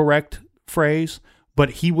is the correct phrase, but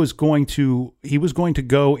he was going to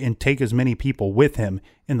go and take as many people with him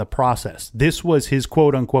in the process. This was his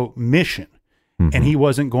quote unquote mission, and he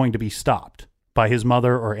wasn't going to be stopped by his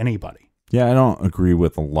mother or anybody. Yeah, I don't agree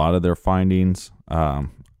with a lot of their findings.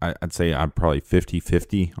 I'd say I'm probably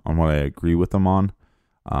 50-50 on what I agree with them on,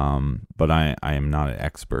 but I am not an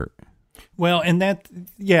expert. Well, and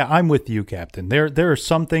I'm with you, Captain. There are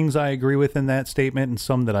some things I agree with in that statement and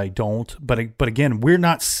some that I don't. But again, we're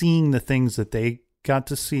not seeing the things that they got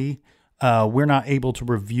to see. We're not able to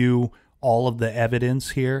review all of the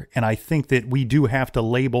evidence here. And I think that we do have to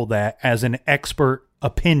label that as an expert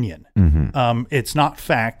opinion. It's not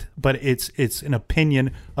fact, but it's an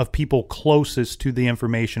opinion of people closest to the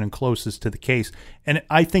information and closest to the case. And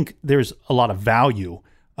I think there's a lot of value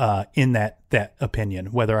in that opinion,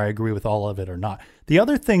 whether I agree with all of it or not. The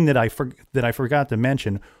other thing that I forgot to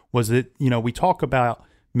mention was that, we talk about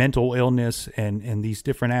mental illness and these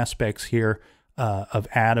different aspects here of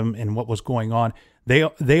Adam and what was going on.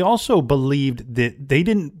 They also believed that they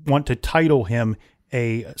didn't want to title him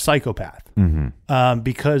a psychopath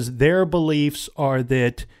because their beliefs are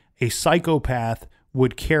that a psychopath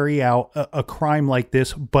would carry out a crime like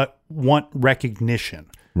this, but want recognition.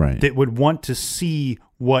 Right. That would want to see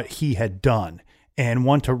what he had done and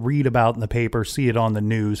want to read about in the paper, see it on the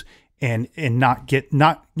news, and not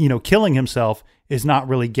killing himself is not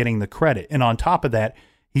really getting the credit. And on top of that,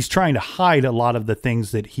 he's trying to hide a lot of the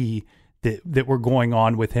things that that were going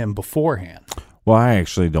on with him beforehand. Well, I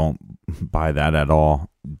actually don't buy that at all.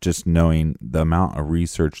 Just knowing the amount of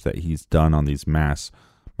research that he's done on these mass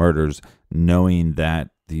murders, knowing that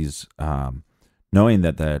the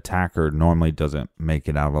attacker normally doesn't make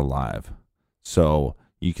it out alive. So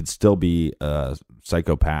you could still be a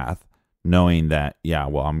psychopath knowing that,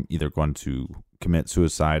 I'm either going to commit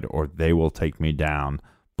suicide or they will take me down,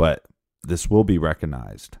 but this will be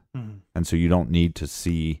recognized. And so you don't need to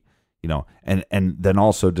see, and then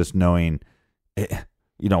also just knowing,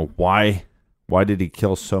 why did he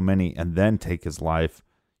kill so many and then take his life?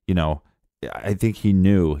 I think he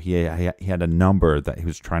knew he had a number that he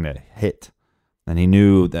was trying to hit. And he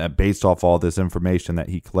knew that based off all this information that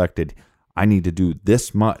he collected, I need to do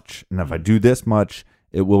this much. And if I do this much,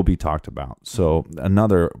 it will be talked about. So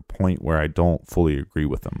another point where I don't fully agree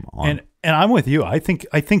with him on. And I'm with you. I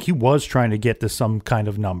think he was trying to get to some kind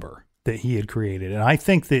of number that he had created. And I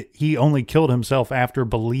think that he only killed himself after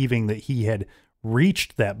believing that he had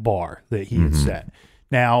reached that bar that he had set.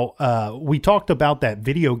 Now, we talked about that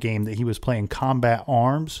video game that he was playing, Combat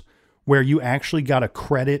Arms, where you actually got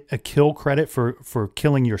a kill credit for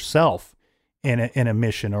killing yourself in a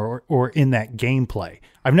mission or in that gameplay.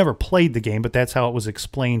 I've never played the game, but that's how it was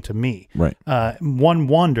explained to me. Right. One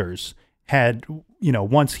Wonders had,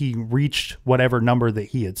 once he reached whatever number that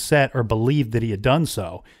he had set or believed that he had done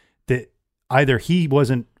so, that either he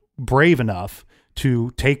wasn't brave enough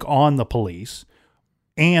to take on the police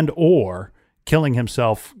and or killing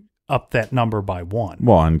himself up that number by one.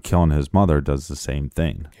 Well, and killing his mother does the same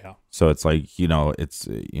thing. Yeah. So it's like, it's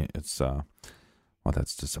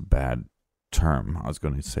that's just a bad term. I was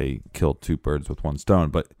going to say kill two birds with one stone,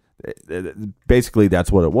 but basically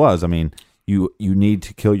that's what it was. I mean, you need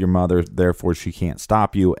to kill your mother, therefore she can't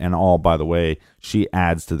stop you. And by the way, she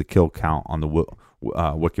adds to the kill count on the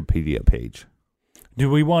Wikipedia page. Do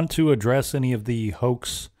we want to address any of the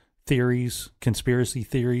hoax theories, conspiracy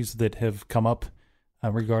theories that have come up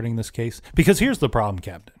regarding this case? Because here's the problem,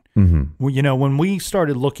 Captain. Well, when we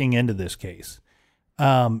started looking into this case,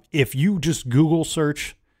 if you just Google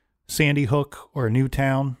search Sandy Hook or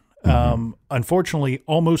Newtown, unfortunately,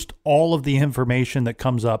 almost all of the information that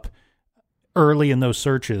comes up early in those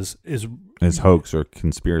searches is hoax or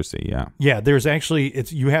conspiracy. Yeah. Yeah. There's actually,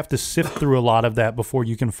 you have to sift through a lot of that before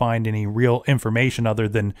you can find any real information other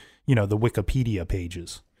than, the Wikipedia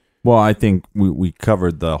pages. Well, I think we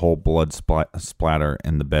covered the whole blood splatter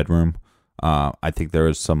in the bedroom. I think there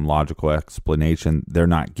is some logical explanation. They're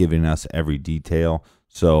not giving us every detail,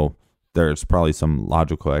 so there's probably some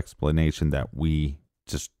logical explanation that we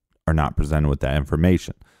just are not presented with that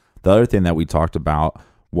information. The other thing that we talked about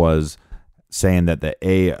was saying that the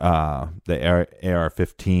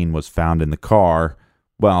AR-15 was found in the car.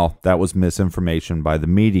 Well, that was misinformation by the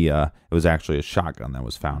media. It was actually a shotgun that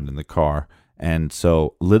was found in the car. And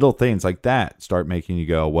so little things like that start making you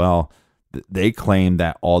go, well, they claim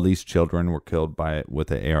that all these children were killed with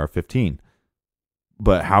the AR-15.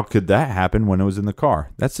 But how could that happen when it was in the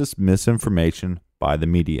car? That's just misinformation by the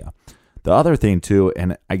media. The other thing, too,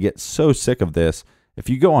 and I get so sick of this, if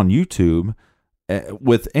you go on YouTube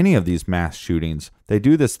with any of these mass shootings, they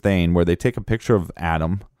do this thing where they take a picture of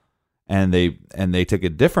Adam and they take a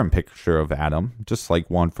different picture of Adam, just like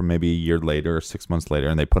one from maybe a year later or 6 months later,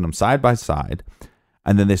 and they put them side by side,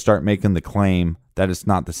 and then they start making the claim that it's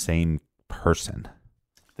not the same person.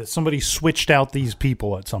 That somebody switched out these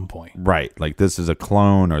people at some point. Right. Like this is a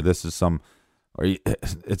clone or this is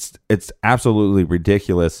it's absolutely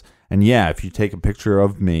ridiculous. And yeah, if you take a picture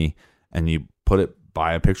of me and you put it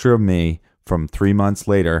by a picture of me from 3 months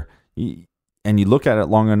later, and you look at it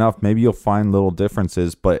long enough, maybe you'll find little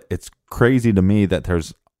differences, but it's crazy to me that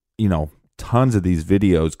there's, tons of these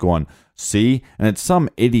videos going, see, and it's some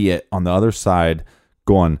idiot on the other side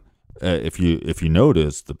going, if you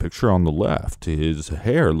notice the picture on the left, his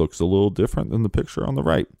hair looks a little different than the picture on the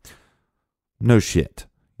right. No shit,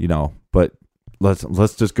 but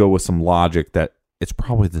let's just go with some logic that it's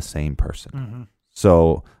probably the same person. Mm-hmm.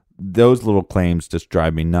 So those little claims just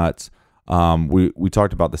drive me nuts. We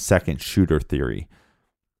talked about the second shooter theory.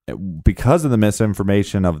 Because of the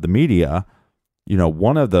misinformation of the media,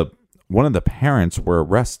 one of the parents were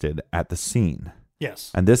arrested at the scene.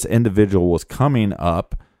 Yes. And this individual was coming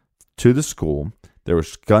up to the school. There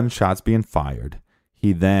was gunshots being fired.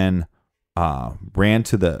 He then ran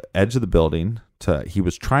to the edge of the building. He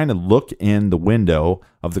was trying to look in the window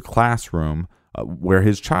of the classroom where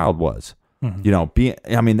his child was.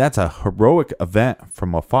 Mm-hmm. That's a heroic event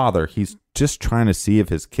from a father. He's just trying to see if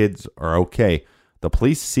his kids are okay. The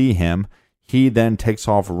police see him. He then takes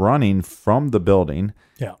off running from the building.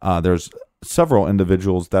 Yeah. There's several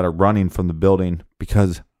individuals that are running from the building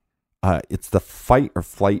because it's the fight or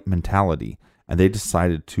flight mentality, and they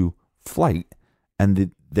decided to flight,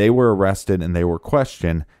 and they were arrested and they were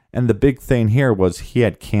questioned. And the big thing here was he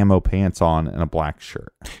had camo pants on and a black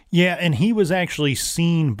shirt. Yeah, and he was actually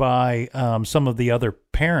seen by some of the other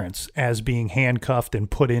parents as being handcuffed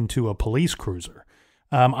and put into a police cruiser.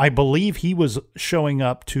 I believe he was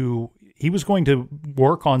he was going to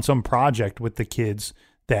work on some project with the kids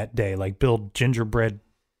that day, like build gingerbread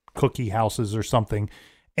cookie houses or something.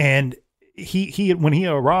 And he when he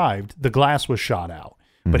arrived, the glass was shot out.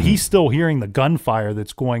 But he's still hearing the gunfire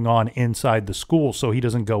that's going on inside the school, so he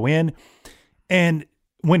doesn't go in. And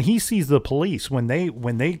when he sees the police, when they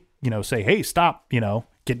say, "Hey, stop,"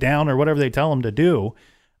 get down or whatever they tell him to do,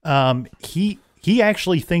 he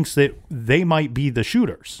actually thinks that they might be the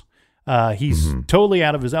shooters. He's totally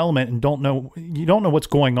out of his element and don't know what's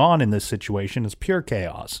going on in this situation. It's pure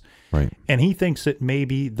chaos. Right. And he thinks that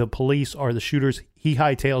maybe the police are the shooters. He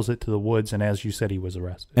hightails it to the woods, and as you said, he was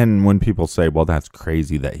arrested. And when people say, well, that's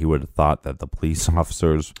crazy that he would have thought that the police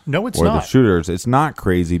officers were the shooters, it's not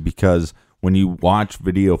crazy because when you watch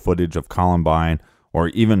video footage of Columbine or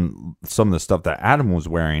even some of the stuff that Adam was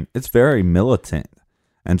wearing, it's very militant.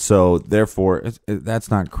 And so, therefore, that's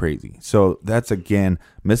not crazy. So that's, again,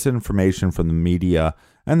 misinformation from the media.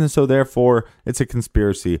 And then, so, therefore, it's a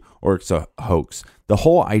conspiracy or it's a hoax. The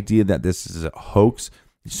whole idea that this is a hoax,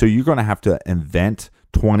 so you're going to have to invent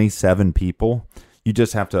 27 people. You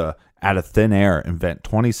just have to, out of thin air, invent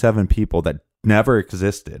 27 people that never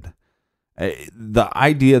existed. The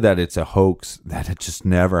idea that it's a hoax, that it just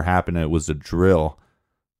never happened, and it was a drill,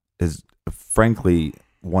 is, frankly,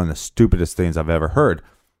 one of the stupidest things I've ever heard.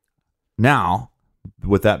 Now,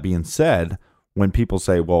 with that being said, when people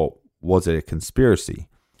say, well, was it a conspiracy?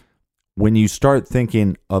 When you start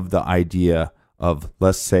thinking of the idea of,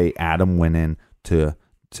 let's say Adam went in to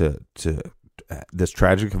this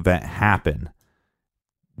tragic event happen,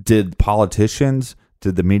 did politicians,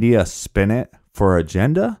 did the media spin it for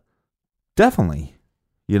agenda? Definitely,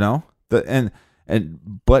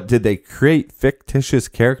 but did they create fictitious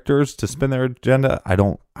characters to spin their agenda? I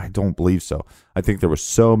don't believe so. I think there was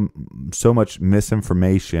so much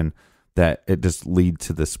misinformation that it just lead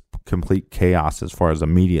to this complete chaos as far as a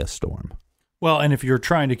media storm. Well, and if you're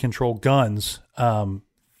trying to control guns,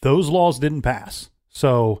 those laws didn't pass.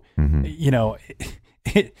 So,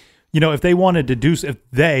 if they wanted to do, if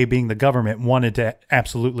they, being the government, wanted to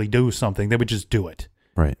absolutely do something, they would just do it.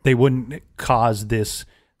 Right. They wouldn't cause this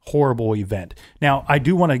horrible event. Now, I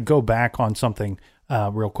do want to go back on something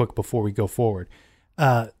real quick before we go forward.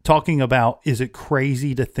 Talking about, is it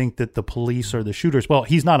crazy to think that the police are the shooters? Well,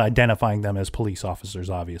 he's not identifying them as police officers,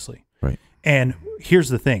 obviously. Right. And here's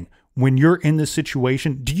the thing. When you're in this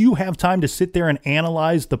situation, do you have time to sit there and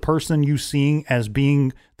analyze the person you seeing as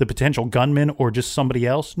being the potential gunman or just somebody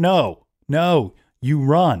else? No. You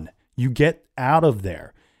run. You get out of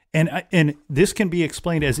there. And this can be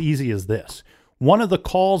explained as easy as this. One of the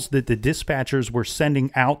calls that the dispatchers were sending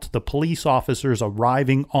out to the police officers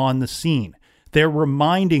arriving on the scene, they're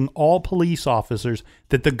reminding all police officers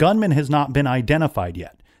that the gunman has not been identified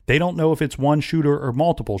yet. They don't know if it's one shooter or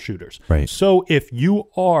multiple shooters. Right. So if you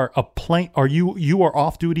are you are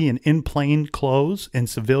off duty and in plain clothes and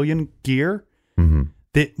civilian gear,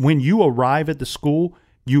 that when you arrive at the school,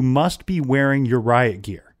 you must be wearing your riot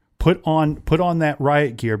gear. Put on that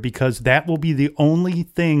riot gear, because that will be the only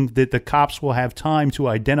thing that the cops will have time to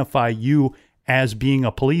identify you as being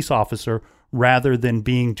a police officer rather than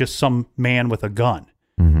being just some man with a gun.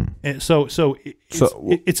 And so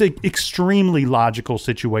it's an extremely logical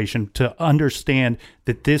situation to understand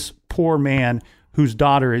that this poor man whose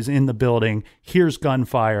daughter is in the building hears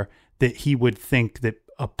gunfire, that he would think that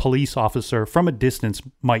a police officer from a distance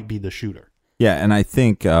might be the shooter. Yeah, and I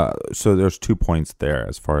think so. There's 2 points there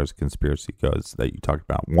as far as conspiracy goes that you talked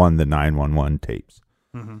about. One, the 911 tapes.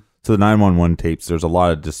 Mm-hmm. So the 911 tapes, there's a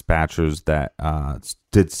lot of dispatchers that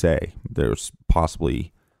did say there's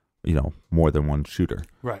possibly, more than one shooter.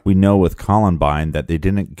 Right. We know with Columbine that they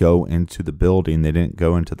didn't go into the building, they didn't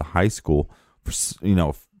go into the high school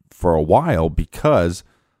for a while because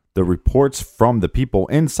the reports from the people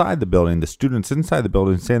inside the building, the students inside the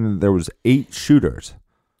building, saying that there was 8 shooters.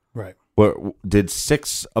 Right. Did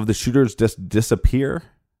 6 of the shooters just disappear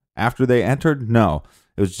after they entered? No.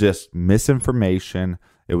 It was just misinformation.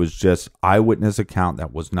 It was just eyewitness account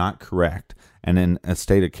that was not correct. And in a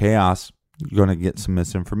state of chaos, you're going to get some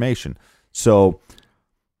misinformation. So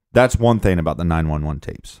that's one thing about the 911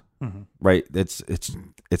 tapes, right?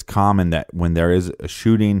 It's common that when there is a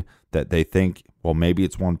shooting that they think, well, maybe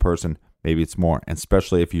it's one person, maybe it's more. And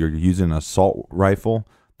especially if you're using an assault rifle,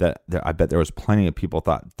 I bet there was plenty of people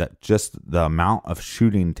thought that just the amount of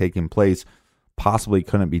shooting taking place possibly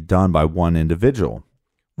couldn't be done by one individual.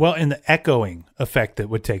 Well, and the echoing effect that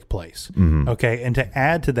would take place. Mm-hmm. Okay. And to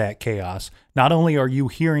add to that chaos, not only are you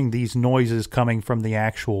hearing these noises coming from the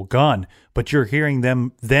actual gun, but you're hearing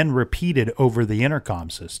them then repeated over the intercom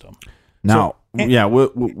system. Now,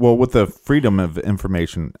 well, with the Freedom of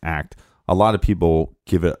Information Act, a lot of people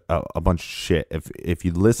give it a bunch of shit. If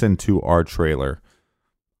you listen to our trailer,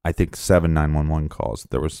 I think 7 911 calls.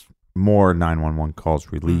 There was more 911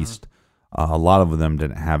 calls released. A lot of them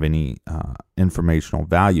didn't have any informational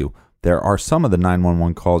value. There are some of the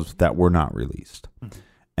 911 calls that were not released.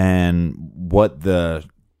 And what the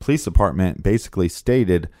police department basically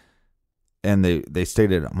stated, and they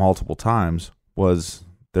stated it multiple times, was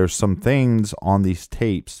there's some things on these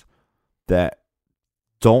tapes that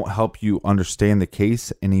don't help you understand the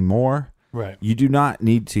case anymore. Right. You do not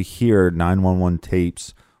need to hear 911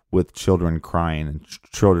 tapes with children crying and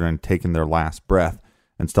children taking their last breath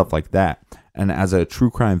and stuff like that. And as a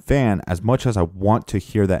true crime fan, as much as I want to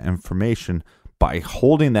hear that information, by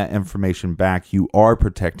holding that information back, you are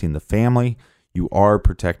protecting the family. You are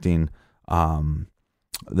protecting the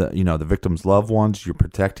victim's loved ones. You're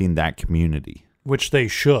protecting that community, which they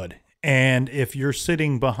should. And if you're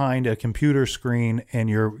sitting behind a computer screen and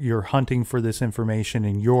you're hunting for this information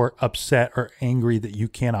and you're upset or angry that you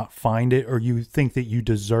cannot find it, or you think that you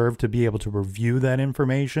deserve to be able to review that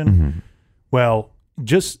information, well,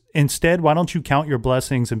 just instead, why don't you count your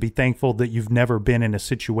blessings and be thankful that you've never been in a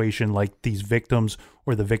situation like these victims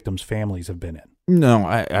or the victims' families have been in? No,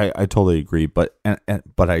 I totally agree, but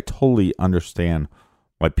I totally understand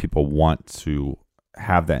why people want to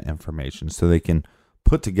have that information so they can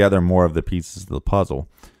put together more of the pieces of the puzzle.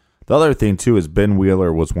 The other thing too is Ben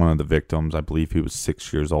Wheeler was one of the victims. I believe he was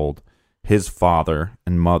 6 years old. His father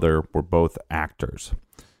and mother were both actors.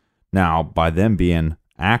 Now, by them being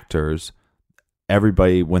actors,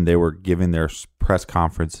 everybody, when they were giving their press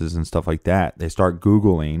conferences and stuff like that, they start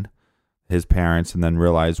Googling his parents and then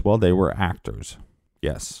realize, well, they were actors.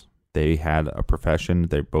 Yes, they had a profession.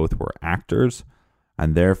 They both were actors,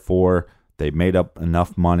 and therefore they made up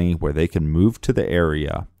enough money where they can move to the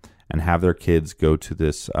area and have their kids go to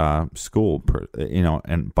this school.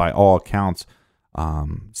 And by all accounts,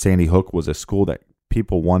 Sandy Hook was a school that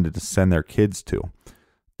people wanted to send their kids to.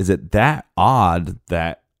 Is it that odd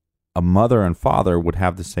that a mother and father would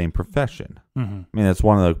have the same profession? I mean, that's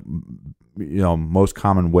one of the most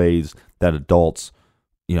common ways that adults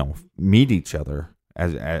meet each other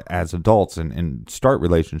as adults and start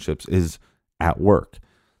relationships is at work.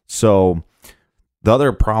 So the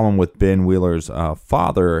other problem with Ben Wheeler's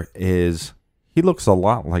father is he looks a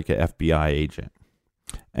lot like an FBI agent.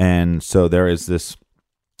 And so there's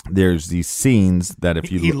these scenes that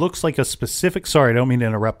if you he looks like a specific, sorry, I don't mean to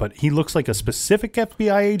interrupt, but he looks like a specific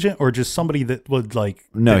FBI agent or just somebody that would like.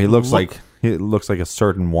 No, he looks like a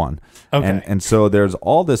certain one. Okay. And so there's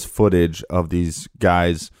all this footage of these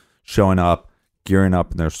guys showing up, gearing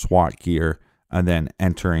up in their SWAT gear, and then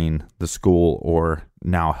entering the school or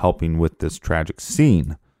now helping with this tragic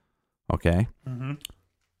scene. Okay.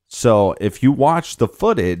 So if you watch the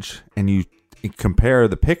footage and you compare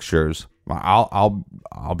the pictures, I'll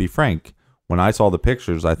be frank. When I saw the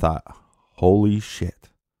pictures, I thought, "Holy shit!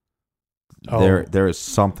 There is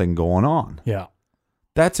something going on." Yeah,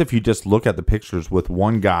 that's if you just look at the pictures with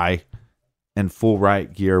one guy in full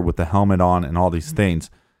riot gear with the helmet on and all these things.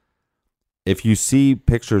 If you see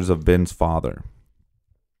pictures of Ben's father,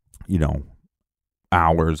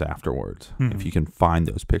 hours afterwards, if you can find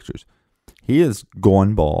those pictures, he is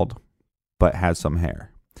going bald, but has some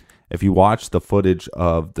hair. If you watch the footage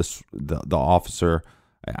of the officer,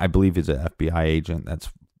 I believe he's an FBI agent that's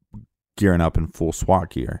gearing up in full SWAT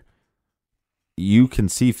gear. you can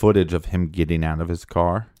see footage of him getting out of his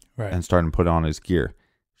car and starting to put on his gear.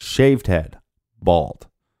 Shaved head, bald.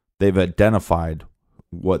 They've identified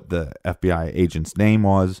what the FBI agent's name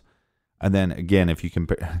was. And then again, if you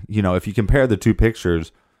compare the two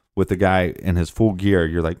pictures with the guy in his full gear,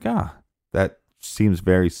 you're like, that seems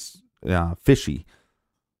very fishy.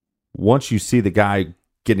 Once you see the guy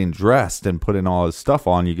getting dressed and putting all his stuff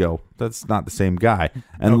on, you go, that's not the same guy.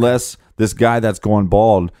 Unless this guy that's going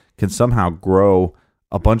bald can somehow grow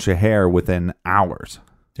a bunch of hair within hours.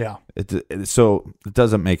 Yeah. So it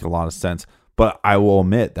doesn't make a lot of sense. But I will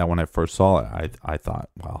admit that when I first saw it, I thought,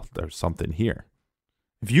 well, there's something here.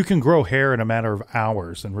 If you can grow hair in a matter of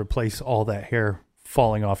hours and replace all that hair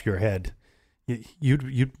falling off your head,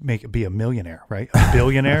 you'd be a millionaire, right? A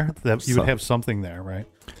billionaire. That you would have something there, right?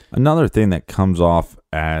 Another thing that comes off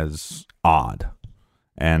as odd,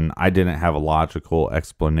 and I didn't have a logical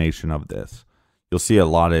explanation of this. You'll see a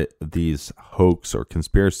lot of these hoax or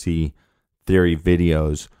conspiracy theory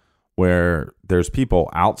videos where there's people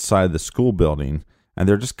outside the school building and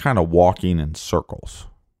they're just kind of walking in circles.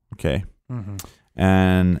 Okay. Mm-hmm.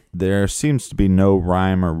 And there seems to be no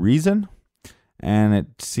rhyme or reason. And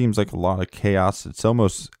it seems like a lot of chaos. It's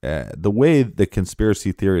almost the way the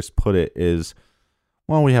conspiracy theorists put it is,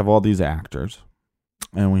 well, we have all these actors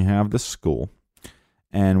and we have the school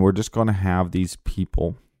and we're just going to have these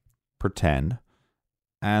people pretend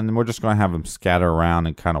and we're just going to have them scatter around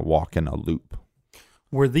and kind of walk in a loop.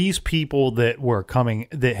 Were these people that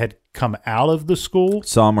had come out of the school?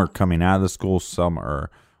 Some are coming out of the school. Some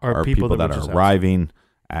are people that are arriving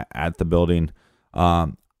at the building.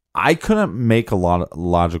 I couldn't make a lot of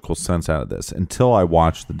logical sense out of this until I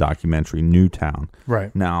watched the documentary Newtown.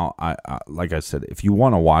 Right. Now, I like I said, if you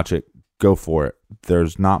want to watch it, go for it.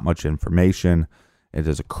 There's not much information. It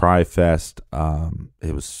is a cry fest.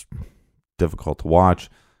 It was difficult to watch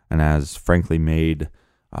and has frankly made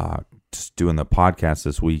just doing the podcast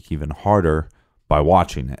this week even harder by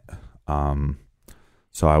watching it.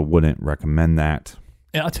 So I wouldn't recommend that.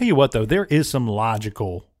 And I'll tell you what, though, there is some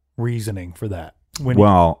logical reasoning for that.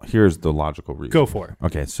 Here's the logical reason. Go for it.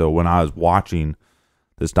 Okay, so when I was watching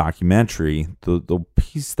this documentary, the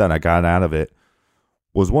piece that I got out of it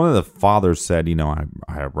was one of the fathers said, I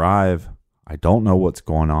arrive, I don't know what's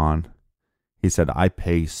going on. He said, I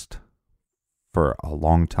paced for a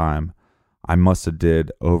long time. I must have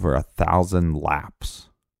did over 1,000 laps.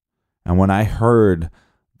 And when I heard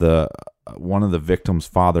one of the victim's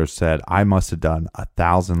fathers said, I must have done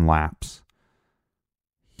 1,000 laps.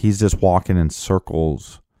 He's just walking in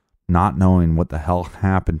circles, not knowing what the hell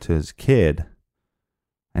happened to his kid.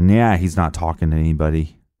 And yeah, he's not talking to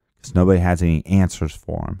anybody because nobody has any answers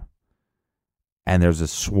for him. And there's a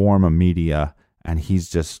swarm of media and he's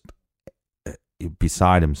just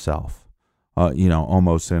beside himself,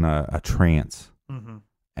 almost in a trance. Mm-hmm.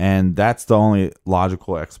 And that's the only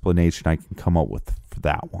logical explanation I can come up with for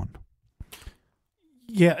that one.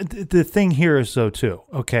 Yeah, the thing here is, though, too,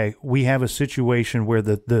 okay, we have a situation where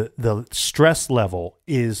the stress level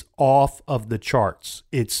is off of the charts.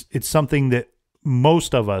 It's something that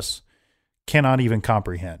most of us cannot even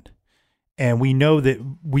comprehend. And we know that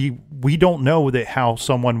we don't know that how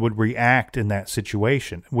someone would react in that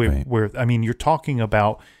situation. Where I mean, you're talking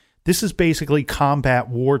about, this is basically combat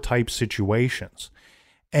war type situations.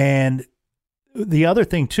 And the other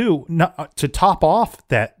thing, too, to top off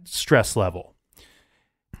that stress level,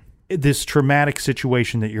 this traumatic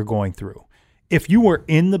situation that you're going through. If you were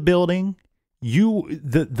in the building,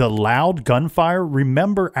 the loud gunfire,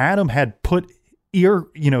 remember Adam had put he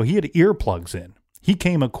had earplugs in. He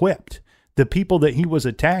came equipped. The people that he was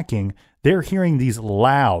attacking, they're hearing these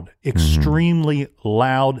loud, extremely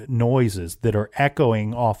loud noises that are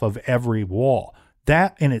echoing off of every wall.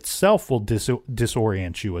 That in itself will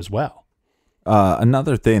disorient you as well.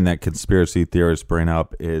 Another thing that conspiracy theorists bring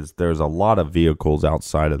up is there's a lot of vehicles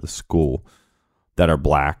outside of the school that are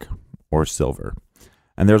black or silver.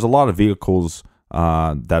 And there's a lot of vehicles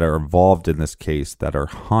that are involved in this case that are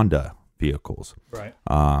Honda vehicles. Right.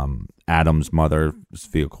 Adam's mother's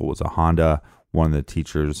vehicle was a Honda. One of the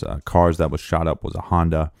teacher's cars that was shot up was a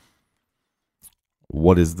Honda.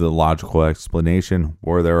 What is the logical explanation?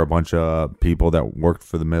 Were there a bunch of people that worked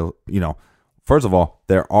for the first of all,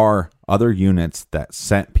 there are other units that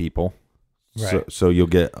sent people. Right. So you'll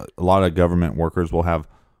get a lot of government workers will have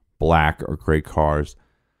black or gray cars.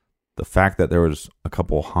 The fact that there was a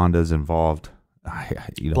couple Hondas involved,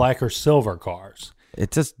 black or silver cars.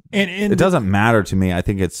 It just it doesn't matter to me. I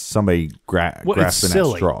think it's somebody grasping at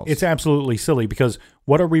straws. It's absolutely silly because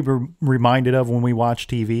what are we reminded of when we watch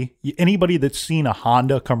TV? Anybody that's seen a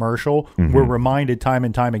Honda commercial, we're reminded time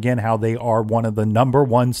and time again how they are one of the number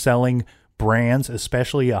one selling brands,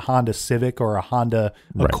 especially a Honda Civic or a Honda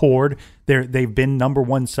Right. Accord. They've been number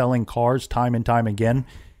one selling cars time and time again.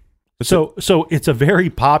 So it's a very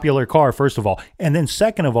popular car, first of all. And then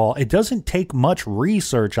second of all, it doesn't take much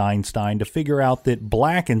research, Einstein, to figure out that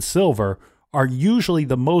black and silver are usually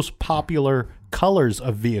the most popular colors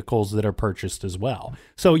of vehicles that are purchased as well.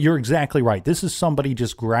 So you're exactly right. This is somebody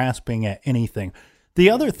just grasping at anything. The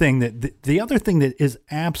other thing that is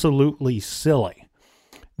absolutely silly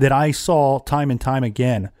that I saw time and time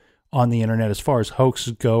again on the internet as far as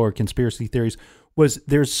hoaxes go or conspiracy theories was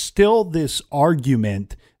there's still this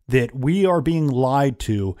argument that we are being lied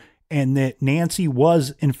to and that Nancy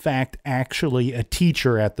was in fact actually a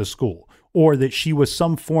teacher at the school, or that she was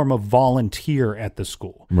some form of volunteer at the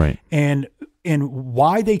school. Right. And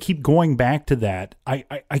why they keep going back to that,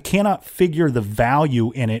 I cannot figure the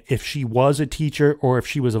value in it if she was a teacher or if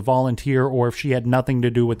she was a volunteer or if she had nothing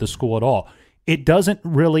to do with the school at all. It doesn't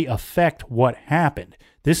really affect what happened.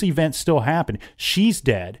 This event still happened. She's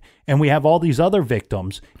dead, and we have all these other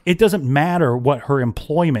victims. It doesn't matter what her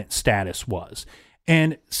employment status was.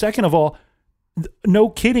 And second of all, no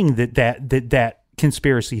kidding that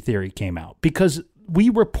conspiracy theory came out, because we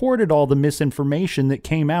reported all the misinformation that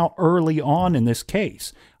came out early on in this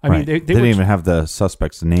case. I mean, they didn't even have the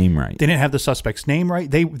suspect's name right. They didn't have the suspect's name right.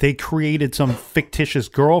 They created some fictitious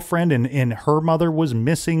girlfriend, and her mother was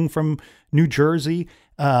missing from New Jersey.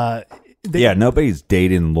 Nobody's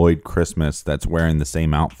dating Lloyd Christmas that's wearing the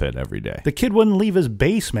same outfit every day. The kid wouldn't leave his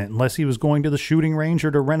basement unless he was going to the shooting range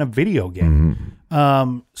or to rent a video game.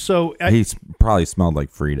 Mm-hmm. He probably smelled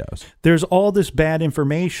like Fritos. There's all this bad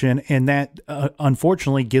information, and that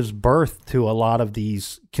unfortunately gives birth to a lot of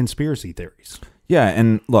these conspiracy theories. Yeah,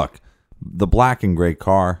 and look, the black and gray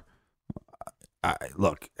car. I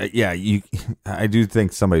do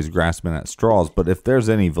think somebody's grasping at straws, but if there's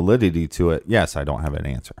any validity to it, yes, I don't have an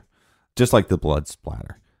answer. Just like the blood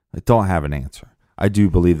splatter, I don't have an answer. I do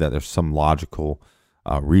believe that there's some logical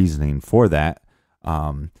reasoning for that.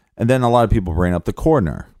 And then a lot of people bring up the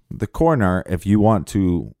coroner. The coroner, if you want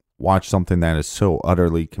to watch something that is so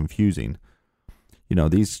utterly confusing,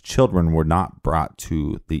 these children were not brought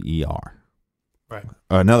to the ER. Right.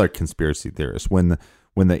 Another conspiracy theorist, when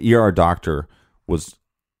the ER doctor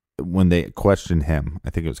when they questioned him, I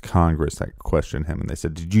think it was Congress that questioned him, and they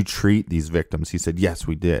said, "Did you treat these victims?" He said, "Yes,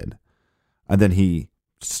 we did." And then he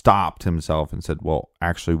stopped himself and said, "Well,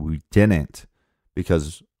 actually, we didn't,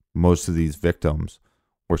 because most of these victims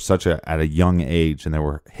were at a young age, and they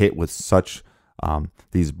were hit with such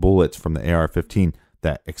these bullets from the AR-15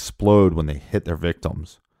 that explode when they hit their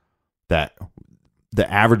victims, that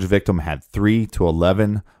the average victim had 3 to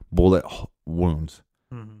 11 bullet wounds,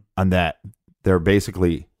 and that they're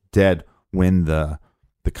basically dead when the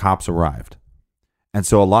cops arrived." And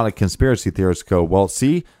so a lot of conspiracy theorists go, well,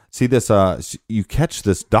 see this, you catch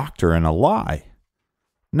this doctor in a lie.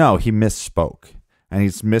 No, he misspoke, and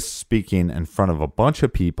he's misspeaking in front of a bunch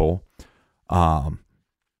of people. And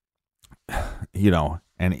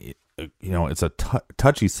it's a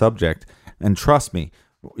touchy subject. And trust me,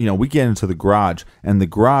 we get into the garage, and the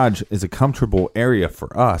garage is a comfortable area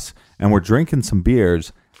for us, and we're drinking some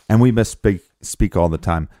beers, and we misspeak all the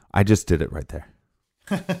time. I just did it right there.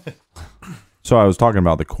 So I was talking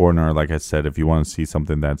about the coroner. Like I said, if you want to see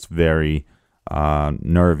something that's very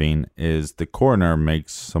nerving, is the coroner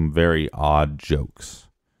makes some very odd jokes.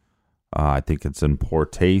 I think it's in poor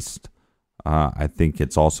taste. I think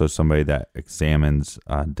it's also somebody that examines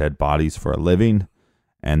dead bodies for a living,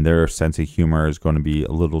 and their sense of humor is going to be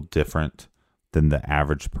a little different than the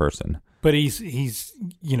average person. But he's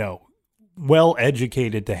well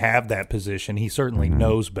educated to have that position. He certainly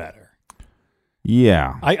knows better.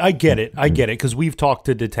 Yeah. I get it. Because we've talked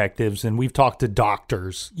to detectives and we've talked to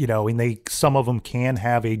doctors, and some of them can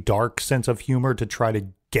have a dark sense of humor to try to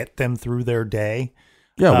get them through their day.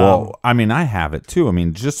 Yeah, well, I have it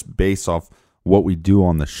too. Just based off what we do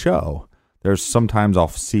on the show, there's sometimes I'll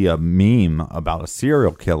see a meme about a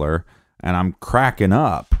serial killer and I'm cracking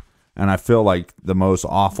up and I feel like the most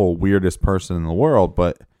awful, weirdest person in the world,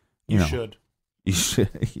 but you should.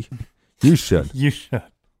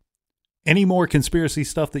 Any more conspiracy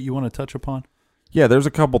stuff that you want to touch upon? Yeah, there's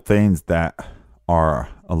a couple things that are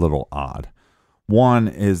a little odd. One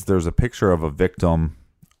is there's a picture of a victim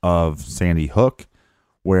of Sandy Hook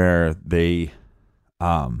where they,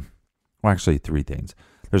 actually 3 things.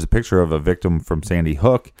 There's a picture of a victim from Sandy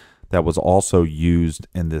Hook that was also used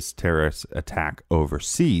in this terrorist attack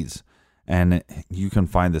overseas. And you can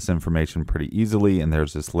find this information pretty easily. And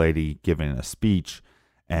there's this lady giving a speech,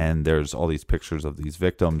 and there's all these pictures of these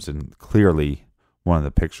victims. And clearly one of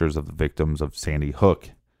the pictures of the victims of Sandy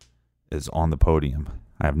Hook is on the podium.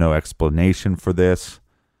 I have no explanation for this.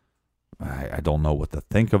 I don't know what to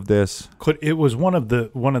think of this. It was one of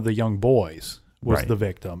the young boys was Right. the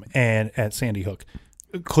victim, and at Sandy Hook,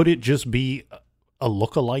 could it just be a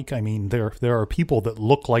look-alike? I mean, there are people that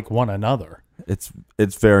look like one another. It's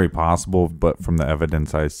very possible, but from the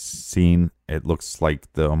evidence I've seen, it looks like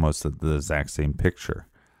almost the exact same picture.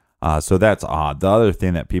 So that's odd. The other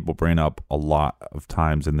thing that people bring up a lot of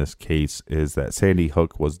times in this case is that Sandy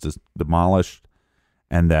Hook was demolished,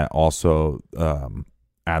 and that also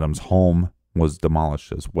Adam's home was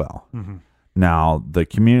demolished as well. Mm-hmm. Now, the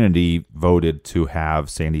community voted to have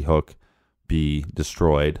Sandy Hook be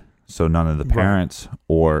destroyed, so none of the parents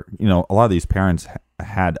or, a lot of these parents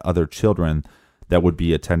had other children that would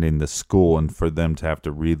be attending the school, and for them to have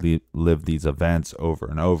to relive these events over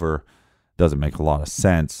and over doesn't make a lot of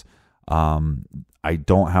sense. I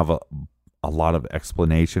don't have a lot of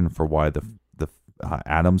explanation for why the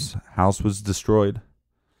Adams house was destroyed.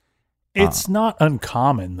 It's not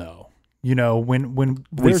uncommon, though. When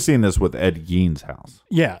We've seen this with Ed Gein's house.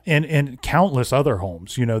 Yeah, and countless other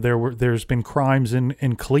homes. There's been crimes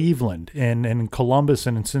in Cleveland and in Columbus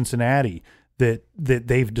and in Cincinnati that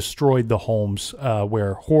they've destroyed the homes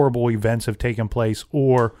where horrible events have taken place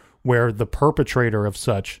or where the perpetrator of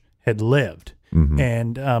such had lived. Mm-hmm.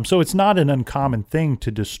 And so it's not an uncommon thing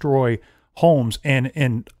to destroy homes.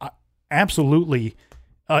 And absolutely,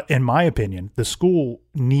 in my opinion, the school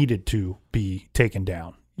needed to be taken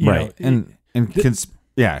down. Right.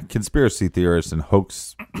 Conspiracy theorists and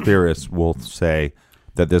hoax theorists will say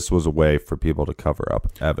that this was a way for people to cover up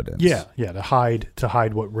evidence. Yeah, to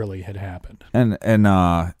hide what really had happened. And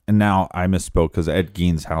now I misspoke because Ed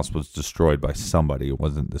Gein's house was destroyed by somebody. It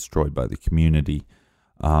wasn't destroyed by the community.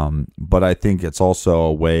 But I think it's also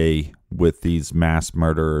a way with these mass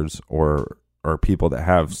murderers or people that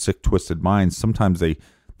have sick, twisted minds. Sometimes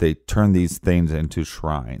they turn these things into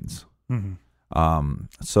shrines. Mm-hmm.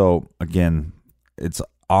 So again, it's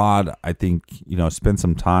odd. I think, spend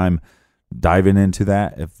some time diving into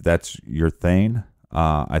that. If that's your thing,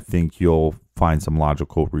 I think you'll find some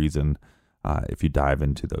logical reason, if you dive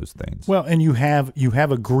into those things. Well, and you have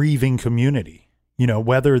a grieving community,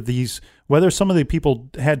 whether some of the people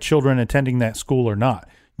had children attending that school or not,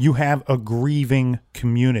 you have a grieving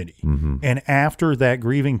community. Mm-hmm. And after that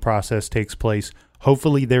grieving process takes place,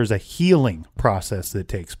 hopefully there's a healing process that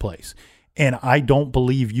takes place. And I don't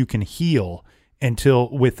believe you can heal until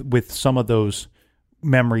with some of those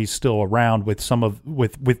memories still around,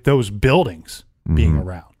 with those buildings being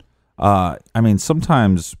around. I mean,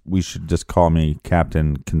 sometimes we should just call me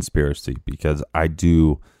Captain Conspiracy because I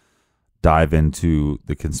do dive into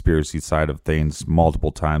the conspiracy side of things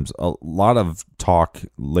multiple times. A lot of talk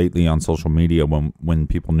lately on social media when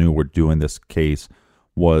people knew we're doing this case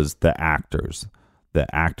was the actors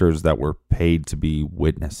that were paid to be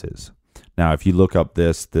witnesses. Now, if you look up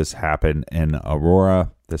this happened in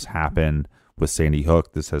Aurora. This happened with Sandy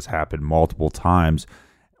Hook. This has happened multiple times.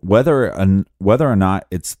 Whether or not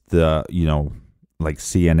it's the, like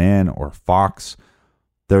CNN or Fox,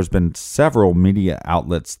 there's been several media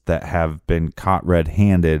outlets that have been caught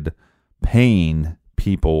red-handed paying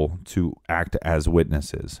people to act as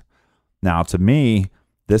witnesses. Now, to me,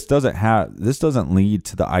 this doesn't lead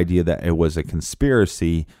to the idea that it was a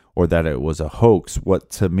conspiracy or that it was a hoax. What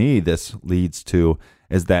to me this leads to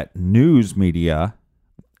is that news media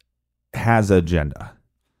has an agenda.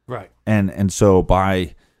 Right. And so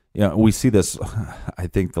by, we see this, I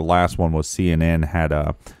think the last one was CNN had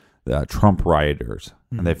the Trump rioters,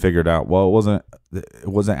 and they figured out, well, it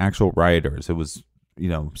wasn't actual rioters. It was,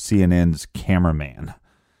 CNN's cameraman.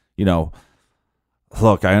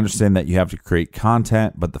 Look, I understand that you have to create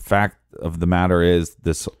content, but the fact of the matter is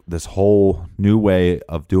this whole new way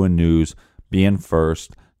of doing news, being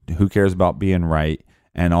first, who cares about being right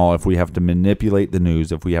and all? If we have to manipulate the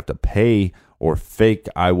news, if we have to pay or fake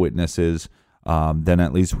eyewitnesses, then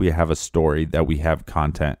at least we have a story, that we have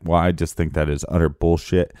content. Well, I just think that is utter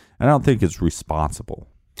bullshit, and I don't think it's responsible.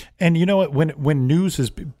 And you know what? When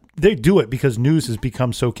news they do it because news has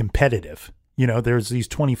become so competitive. There's these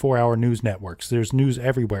 24-hour news networks. There's news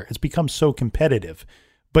everywhere. It's become so competitive.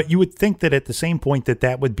 But you would think that at the same point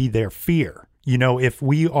that would be their fear. If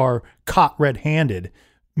we are caught red-handed,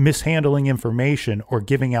 mishandling information or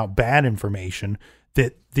giving out bad information,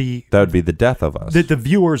 that would be the death of us. That the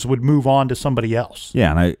viewers would move on to somebody else.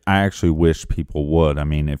 Yeah, and I actually wish people would. I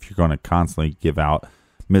mean, if you're going to constantly give out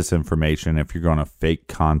misinformation, if you're going to fake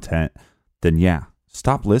content, then yeah,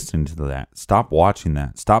 stop listening to that. Stop watching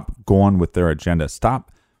that. Stop going with their agenda. Stop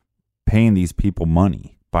paying these people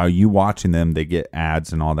money. By you watching them, they get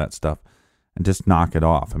ads and all that stuff, and just knock it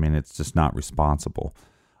off. I mean, it's just not responsible.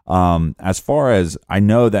 As far as I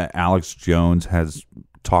know that Alex Jones has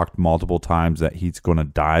talked multiple times that he's going to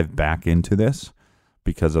dive back into this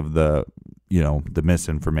because of the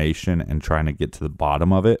misinformation and trying to get to the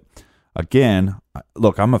bottom of it. Again,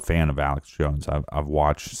 look, I'm a fan of Alex Jones. I've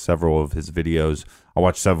watched several of his videos. I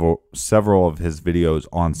watched several of his videos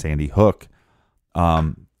on Sandy Hook.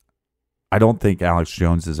 I don't think Alex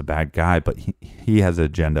Jones is a bad guy, but he has an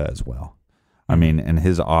agenda as well. I mean, and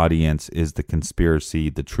his audience is the conspiracy,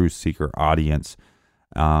 the truth seeker audience.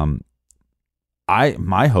 My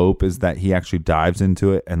hope is that he actually dives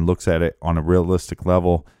into it and looks at it on a realistic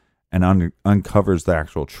level and uncovers the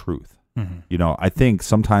actual truth. Mm-hmm. I think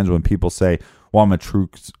sometimes when people say, "Well, I'm a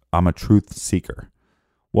truth seeker,"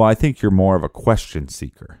 well, I think you're more of a question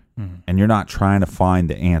seeker, and you're not trying to find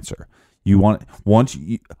the answer.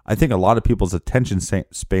 I think a lot of people's attention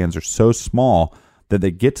spans are so small that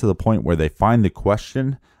they get to the point where they find the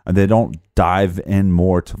question and they don't dive in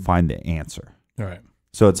more to find the answer. All right.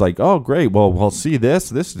 So it's like, oh, great. Well, we'll see this.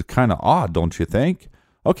 This is kind of odd, don't you think?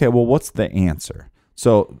 Okay, well, what's the answer?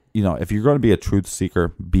 So, if you're going to be a truth seeker,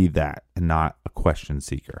 be that and not a question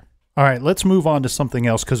seeker. All right, let's move on to something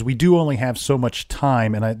else because we do only have so much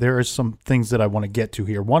time, and there are some things that I want to get to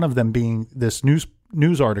here. One of them being this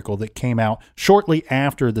news article that came out shortly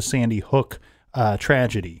after the Sandy Hook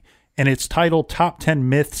tragedy, and it's titled Top 10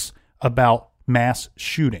 Myths About Mass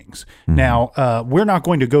Shootings. Mm-hmm. Now, we're not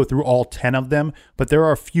going to go through all 10 of them, but there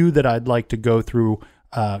are a few that I'd like to go through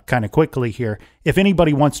kind of quickly here. If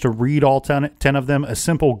anybody wants to read all 10 of them, a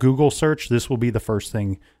simple Google search, this will be the first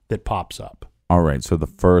thing that pops up. All right, so the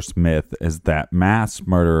first myth is that mass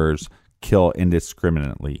murderers kill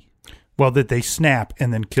indiscriminately. Well, that they snap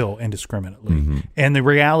and then kill indiscriminately. Mm-hmm. And the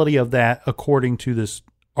reality of that, according to this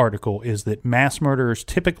article, is that mass murderers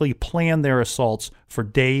typically plan their assaults for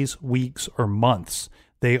days, weeks, or months.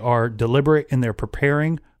 They are deliberate in their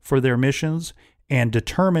preparing for their missions and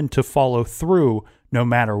determined to follow through no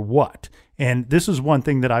matter what. And this is one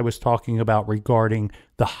thing that I was talking about regarding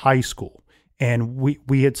the high school. And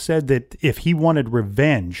we had said that if he wanted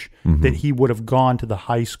revenge, that he would have gone to the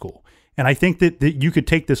high school. And I think that you could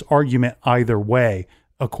take this argument either way,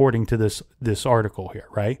 according to this article here,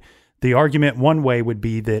 right? The argument one way would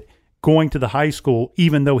be that going to the high school,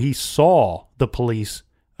 even though he saw the police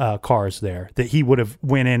cars there, that he would have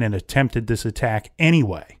went in and attempted this attack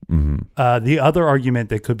anyway. Mm-hmm. The other argument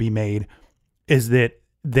that could be made is that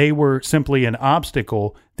they were simply an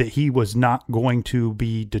obstacle, that he was not going to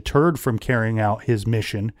be deterred from carrying out his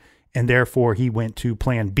mission, and therefore he went to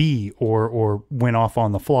plan B or went off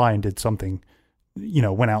on the fly and did something,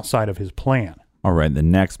 went outside of his plan. All right. The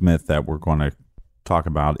next myth that we're going to talk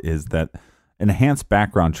about is that enhanced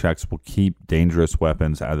background checks will keep dangerous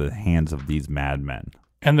weapons out of the hands of these madmen.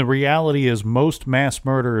 And the reality is most mass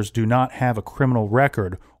murderers do not have a criminal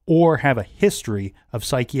record or have a history of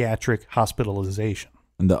psychiatric hospitalization.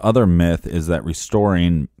 And the other myth is that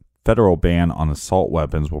restoring federal ban on assault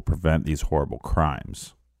weapons will prevent these horrible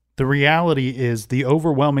crimes. The reality is the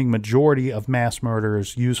overwhelming majority of mass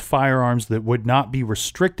murderers use firearms that would not be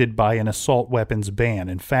restricted by an assault weapons ban.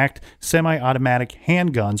 In fact, semi-automatic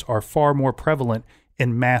handguns are far more prevalent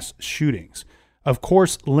in mass shootings. Of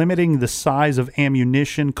course, limiting the size of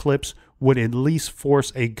ammunition clips would at least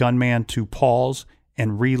force a gunman to pause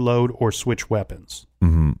and reload or switch weapons.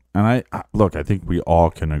 Mm-hmm. And I think we all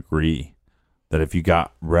can agree that if you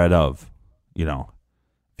got rid of,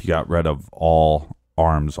 all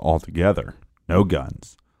arms altogether, no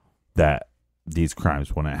guns, that these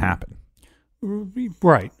crimes wouldn't happen.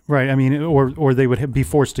 Right. I mean, or they would be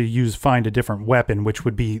forced to find a different weapon, which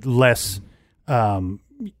would be less,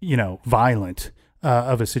 violent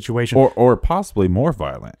of a situation, or possibly more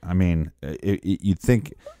violent. I mean, you'd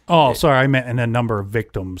think. Oh, sorry, I meant in a number of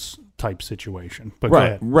victims type situation. But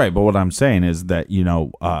right. But what I'm saying is that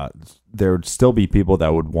there would still be people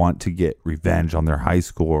that would want to get revenge on their high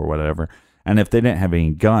school or whatever. And if they didn't have any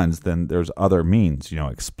guns, then there's other means,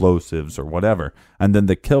 explosives or whatever. And then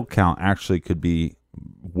the kill count actually could be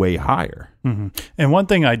way higher. Mm-hmm. And one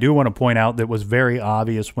thing I do want to point out that was very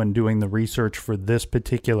obvious when doing the research for this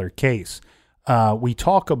particular case, we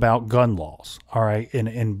talk about gun laws, all right,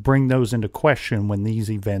 and bring those into question when these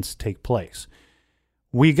events take place.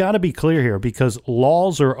 We got to be clear here because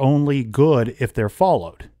laws are only good if they're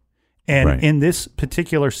followed. And in this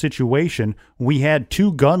particular situation, we had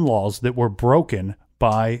 2 gun laws that were broken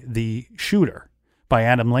by the shooter, by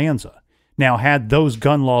Adam Lanza. Now, had those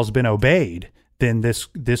gun laws been obeyed, then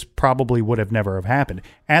this probably would have never have happened.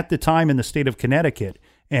 At the time in the state of Connecticut,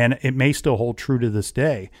 and it may still hold true to this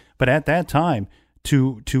day, but at that time,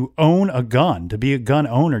 to own a gun, to be a gun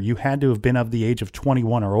owner, you had to have been of the age of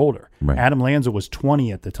 21 or older. Right. Adam Lanza was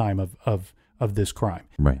 20 at the time of this crime.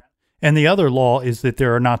 Right. And the other law is that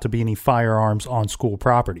there are not to be any firearms on school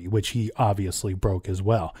property, which he obviously broke as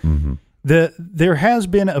well. Mm-hmm. There has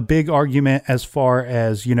been a big argument as far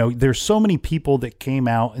as, there's so many people that came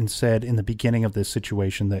out and said in the beginning of this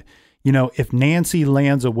situation that, if Nancy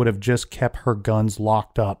Lanza would have just kept her guns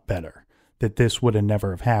locked up better, that this would have never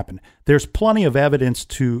have happened. There's plenty of evidence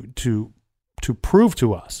to prove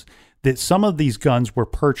to us that some of these guns were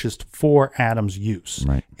purchased for Adam's use.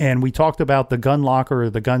 Right. And we talked about the gun locker or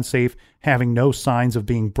the gun safe having no signs of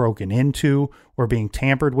being broken into or being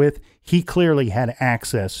tampered with. He clearly had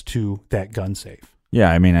access to that gun safe. Yeah,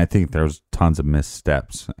 I mean, I think there's tons of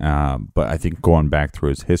missteps. But I think going back through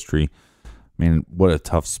his history, I mean, what a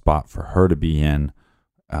tough spot for her to be in,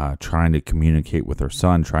 trying to communicate with her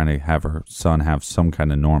son, trying to have her son have some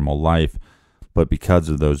kind of normal life. But because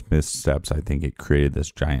of those missteps, I think it created this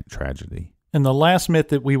giant tragedy. And the last myth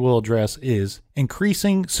that we will address is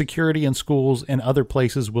increasing security in schools and other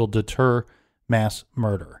places will deter mass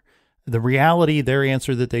murder. The reality, their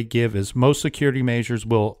answer that they give is most security measures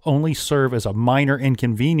will only serve as a minor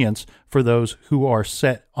inconvenience for those who are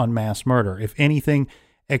set on mass murder. If anything,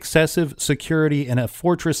 excessive security in a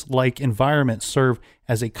fortress-like environment serve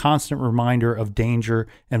as a constant reminder of danger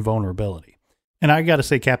and vulnerability. And I got to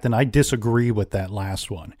say, Captain, I disagree with that last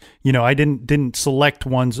one. I didn't select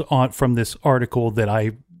ones from this article that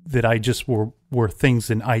I just were things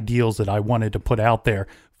and ideals that I wanted to put out there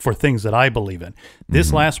for things that I believe in.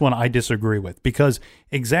 This last one I disagree with because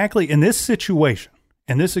exactly in this situation,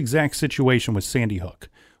 in this exact situation with Sandy Hook,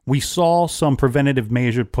 we saw some preventative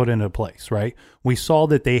measure put into place, right? We saw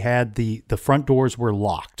that they had the front doors were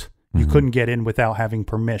locked. You couldn't get in without having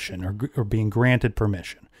permission or being granted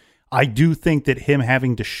permission. I do think that him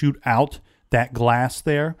having to shoot out that glass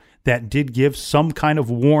there, that did give some kind of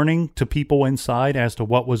warning to people inside as to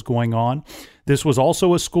what was going on. This was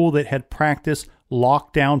also a school that had practiced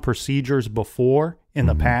lockdown procedures before in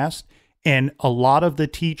the past, and a lot of the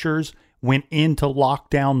teachers went into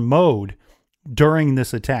lockdown mode during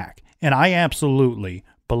this attack. And I absolutely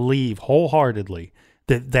believe wholeheartedly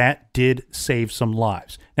that did save some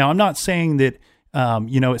lives. Now, I'm not saying that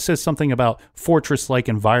it says something about fortress-like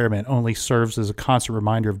environment only serves as a constant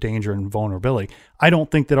reminder of danger and vulnerability. I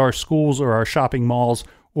don't think that our schools or our shopping malls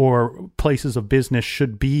or places of business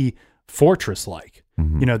should be fortress-like.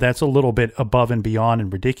 That's a little bit above and beyond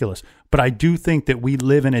and ridiculous. But I do think that we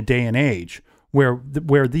live in a day and age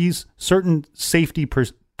where these certain safety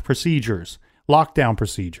procedures, lockdown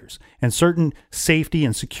procedures, and certain safety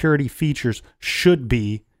and security features should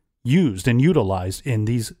be used and utilized in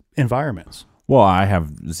these environments. Well, I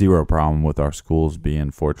have zero problem with our schools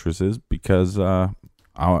being fortresses because, look,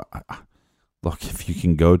 if you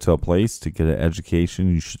can go to a place to get an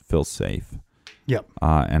education, you should feel safe. Yep.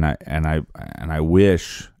 And I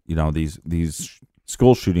wish these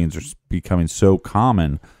school shootings are becoming so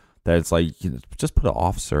common that it's like just put an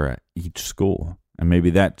officer at each school, and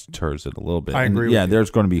maybe that deters it a little bit. I agree. Yeah,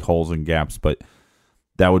 there's going to be holes and gaps, but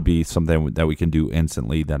that would be something that we can do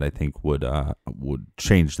instantly that I think would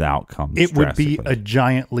change the outcome. It would be a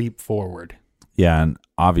giant leap forward. Yeah, and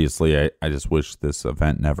obviously I just wish this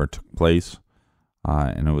event never took place.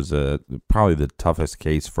 And it was probably the toughest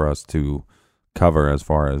case for us to cover as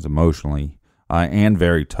far as emotionally, and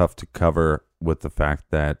very tough to cover with the fact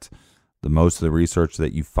that most of the research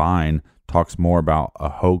that you find talks more about a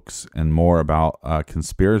hoax and more about a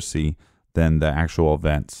conspiracy than the actual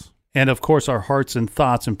events. And of course, our hearts and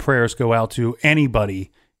thoughts and prayers go out to anybody,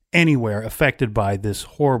 anywhere affected by this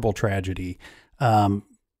horrible tragedy.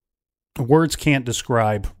 Words can't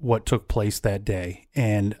describe what took place that day.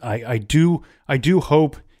 And I do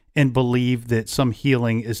hope and believe that some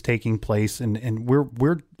healing is taking place. And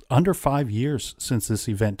we're under 5 years since this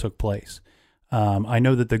event took place. I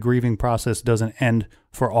know that the grieving process doesn't end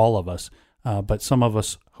for all of us, but some of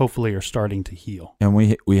us hopefully are starting to heal. And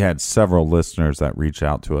we had several listeners that reached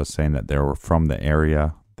out to us saying that they were from the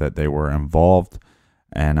area, that they were involved.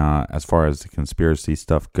 And as far as the conspiracy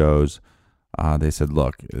stuff goes, they said,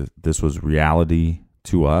 look, this was reality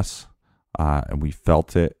to us, and we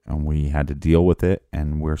felt it, and we had to deal with it,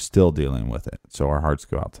 and we're still dealing with it. So our hearts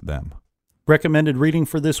go out to them. Recommended reading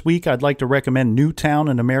for this week, I'd like to recommend Newtown,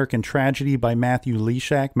 An American Tragedy by Matthew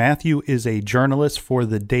Leshak. Matthew is a journalist for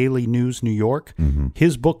the Daily News New York.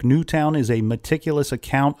 His book, Newtown, is a meticulous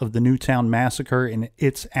account of the Newtown Massacre and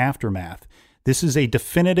its aftermath. This is a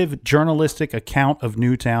definitive journalistic account of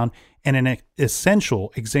Newtown and an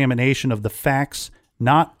essential examination of the facts,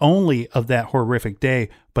 not only of that horrific day,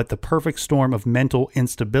 but the perfect storm of mental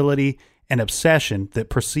instability and obsession that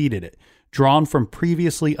preceded it, drawn from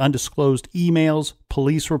previously undisclosed emails,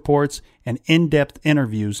 police reports, and in-depth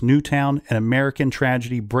interviews. Newtown, an American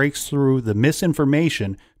Tragedy breaks through the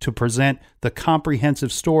misinformation to present the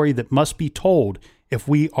comprehensive story that must be told if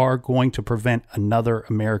we are going to prevent another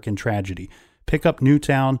American tragedy. Pick up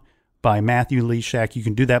Newtown by Matthew Leshak. You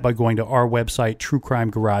can do that by going to our website,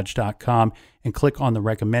 truecrimegarage.com, and click on the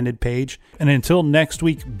recommended page. And until next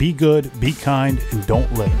week, be good, be kind, and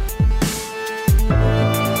don't litter.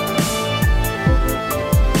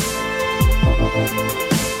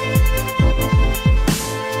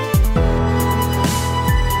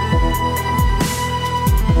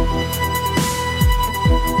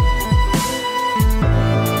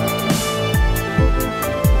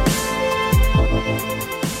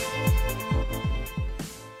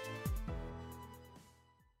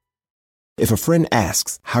 If a friend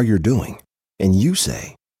asks how you're doing, and you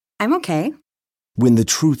say, I'm okay. when the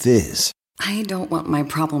truth is, I don't want my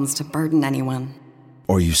problems to burden anyone.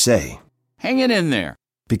 or you say, Hang it in there.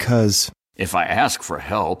 because, If I ask for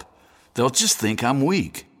help, they'll just think I'm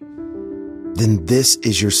weak. then this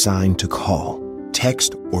is your sign to call,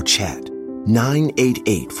 text, or chat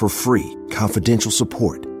 988 for free, confidential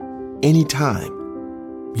support. Anytime.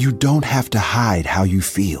 You don't have to hide how you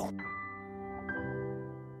feel.